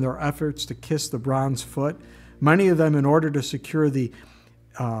another in their efforts to kiss the bronze foot. Many of them, in order to secure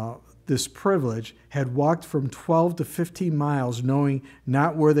this privilege, had walked from 12 to 15 miles, knowing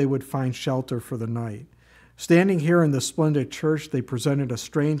not where they would find shelter for the night. Standing here in the splendid church, they presented a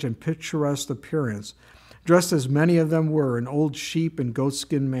strange and picturesque appearance, dressed as many of them were in old sheep and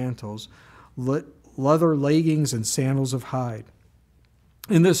goatskin mantles, leather leggings, and sandals of hide.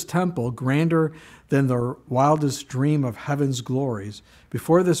 In this temple, grander than their wildest dream of heaven's glories,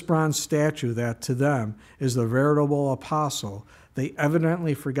 before this bronze statue that to them is the veritable apostle, they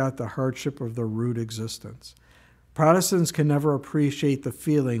evidently forgot the hardship of their rude existence. Protestants can never appreciate the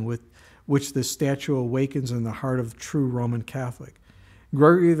feeling with which this statue awakens in the heart of the true Roman Catholic.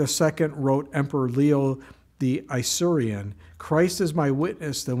 Gregory II wrote Emperor Leo the Isaurian, "Christ is my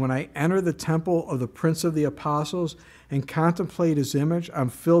witness that when I enter the temple of the Prince of the Apostles and contemplate his image, I'm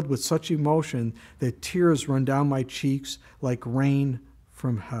filled with such emotion that tears run down my cheeks like rain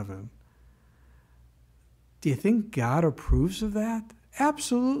from heaven." Do you think God approves of that?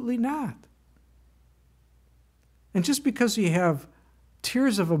 Absolutely not. And just because you have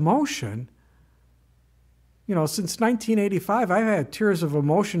tears of emotion, since 1985, I've had tears of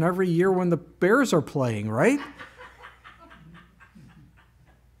emotion every year when the Bears are playing, right?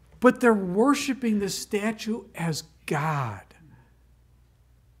 But they're worshiping the statue as God.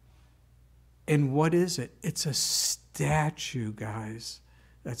 And what is it? It's a statue, guys.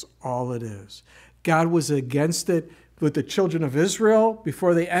 That's all it is. God was against it with the children of Israel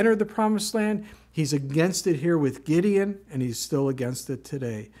before they entered the promised land. He's against it here with Gideon, and he's still against it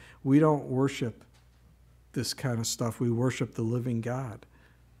today. We don't worship this kind of stuff. We worship the living God.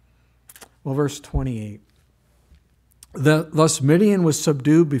 Well, verse 28. Thus Midian was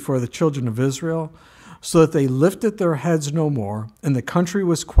subdued before the children of Israel, so that they lifted their heads no more, and the country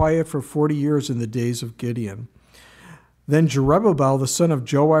was quiet for 40 years in the days of Gideon. Then Jerubbaal, the son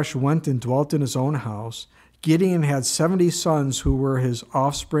of Joash, went and dwelt in his own house. Gideon had 70 sons who were his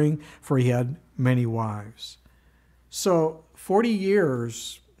offspring, for he had many wives. So 40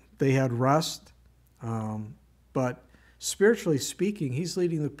 years they had rest, but spiritually speaking, he's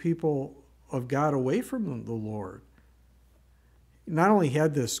leading the people of God away from the Lord. He not only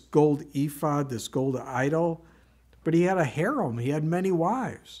had this gold ephod, this gold idol, but he had a harem. He had many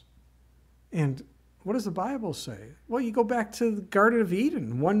wives. And what does the Bible say? Well, you go back to the Garden of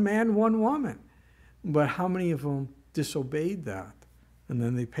Eden, one man, one woman. But how many of them disobeyed that? And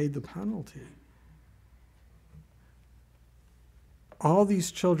then they paid the penalty. All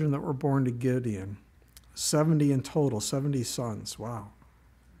these children that were born to Gideon, 70 in total, 70 sons. Wow.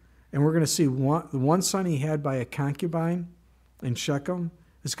 And we're going to see the one son he had by a concubine in Shechem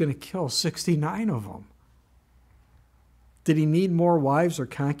is going to kill 69 of them. Did he need more wives or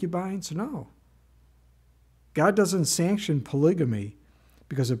concubines? No. God doesn't sanction polygamy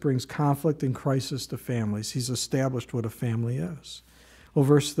because it brings conflict and crisis to families. He's established what a family is. Well,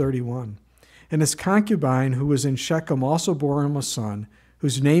 verse 31. And his concubine, who was in Shechem, also bore him a son,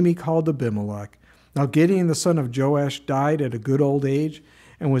 whose name he called Abimelech. Now Gideon, the son of Joash, died at a good old age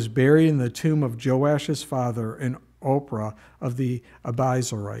and was buried in the tomb of Joash his father in Ophrah of the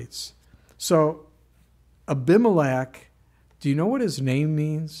Abiezrites. So Abimelech, do you know what his name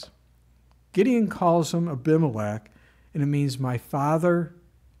means? Gideon calls him Abimelech, and it means my father,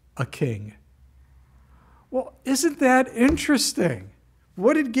 a king. Well, isn't that interesting?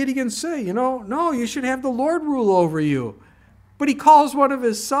 What did Gideon say? No, you should have the Lord rule over you. But he calls one of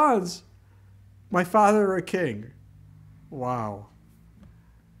his sons, my father, a king. Wow.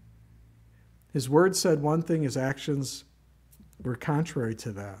 His words said one thing, his actions were contrary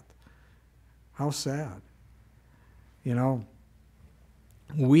to that. How sad.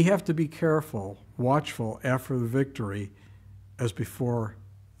 We have to be careful, watchful after the victory as before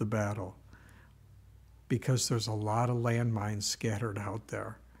the battle, because there's a lot of landmines scattered out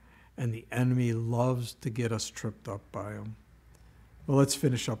there, and the enemy loves to get us tripped up by them. Well, let's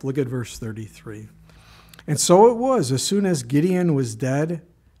finish up. Look at verse 33. And so it was, as soon as Gideon was dead,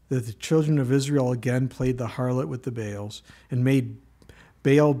 that the children of Israel again played the harlot with the Baals, and made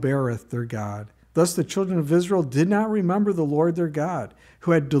Baal-berith their god. Thus the children of Israel did not remember the Lord their God,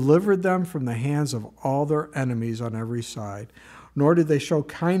 who had delivered them from the hands of all their enemies on every side. Nor did they show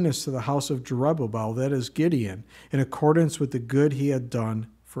kindness to the house of Jerubbaal, that is Gideon, in accordance with the good he had done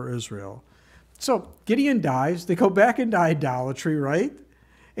for Israel. So Gideon dies. They go back into idolatry, right?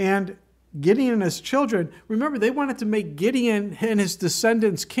 And Gideon and his children, remember, they wanted to make Gideon and his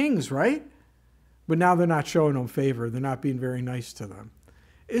descendants kings, right? But now they're not showing them favor. They're not being very nice to them.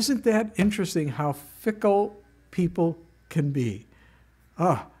 Isn't that interesting how fickle people can be?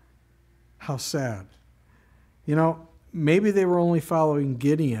 How sad. Maybe they were only following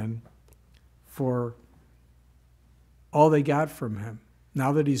Gideon for all they got from him.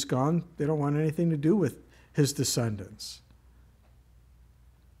 Now that he's gone, they don't want anything to do with his descendants.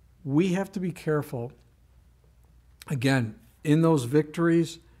 We have to be careful. Again, in those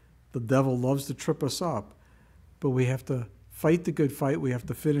victories, the devil loves to trip us up, but we have to fight the good fight. We have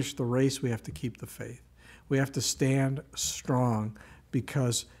to finish the race. We have to keep the faith. We have to stand strong,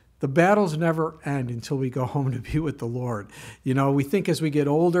 because the battles never end until we go home to be with the Lord. We think as we get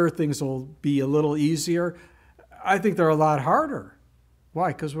older, things will be a little easier. I think they're a lot harder. Why?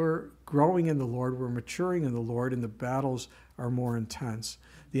 Because we're growing in the Lord, we're maturing in the Lord, and the battles are more intense.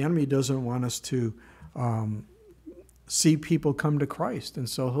 The enemy doesn't want us to see people come to Christ, and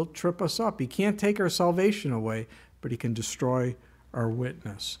so he'll trip us up. He can't take our salvation away, but he can destroy our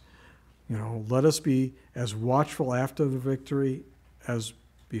witness. Let us be as watchful after the victory as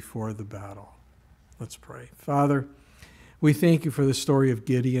before the battle. Let's pray. Father, we thank you for the story of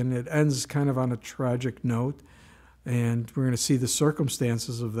Gideon. It ends kind of on a tragic note, and we're going to see the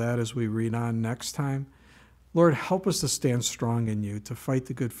circumstances of that as we read on next time. Lord, help us to stand strong in you, to fight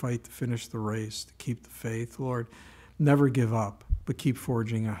the good fight, to finish the race, to keep the faith. Lord, never give up, but keep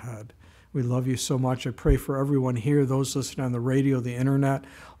forging ahead. We love you so much. I pray for everyone here, those listening on the radio, the internet.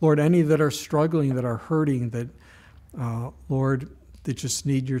 Lord, any that are struggling, that are hurting, that, Lord, that just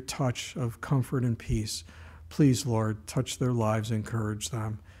need your touch of comfort and peace. Please, Lord, touch their lives, encourage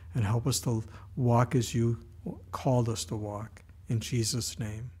them, and help us to walk as you called us to walk. In Jesus'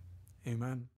 name, amen.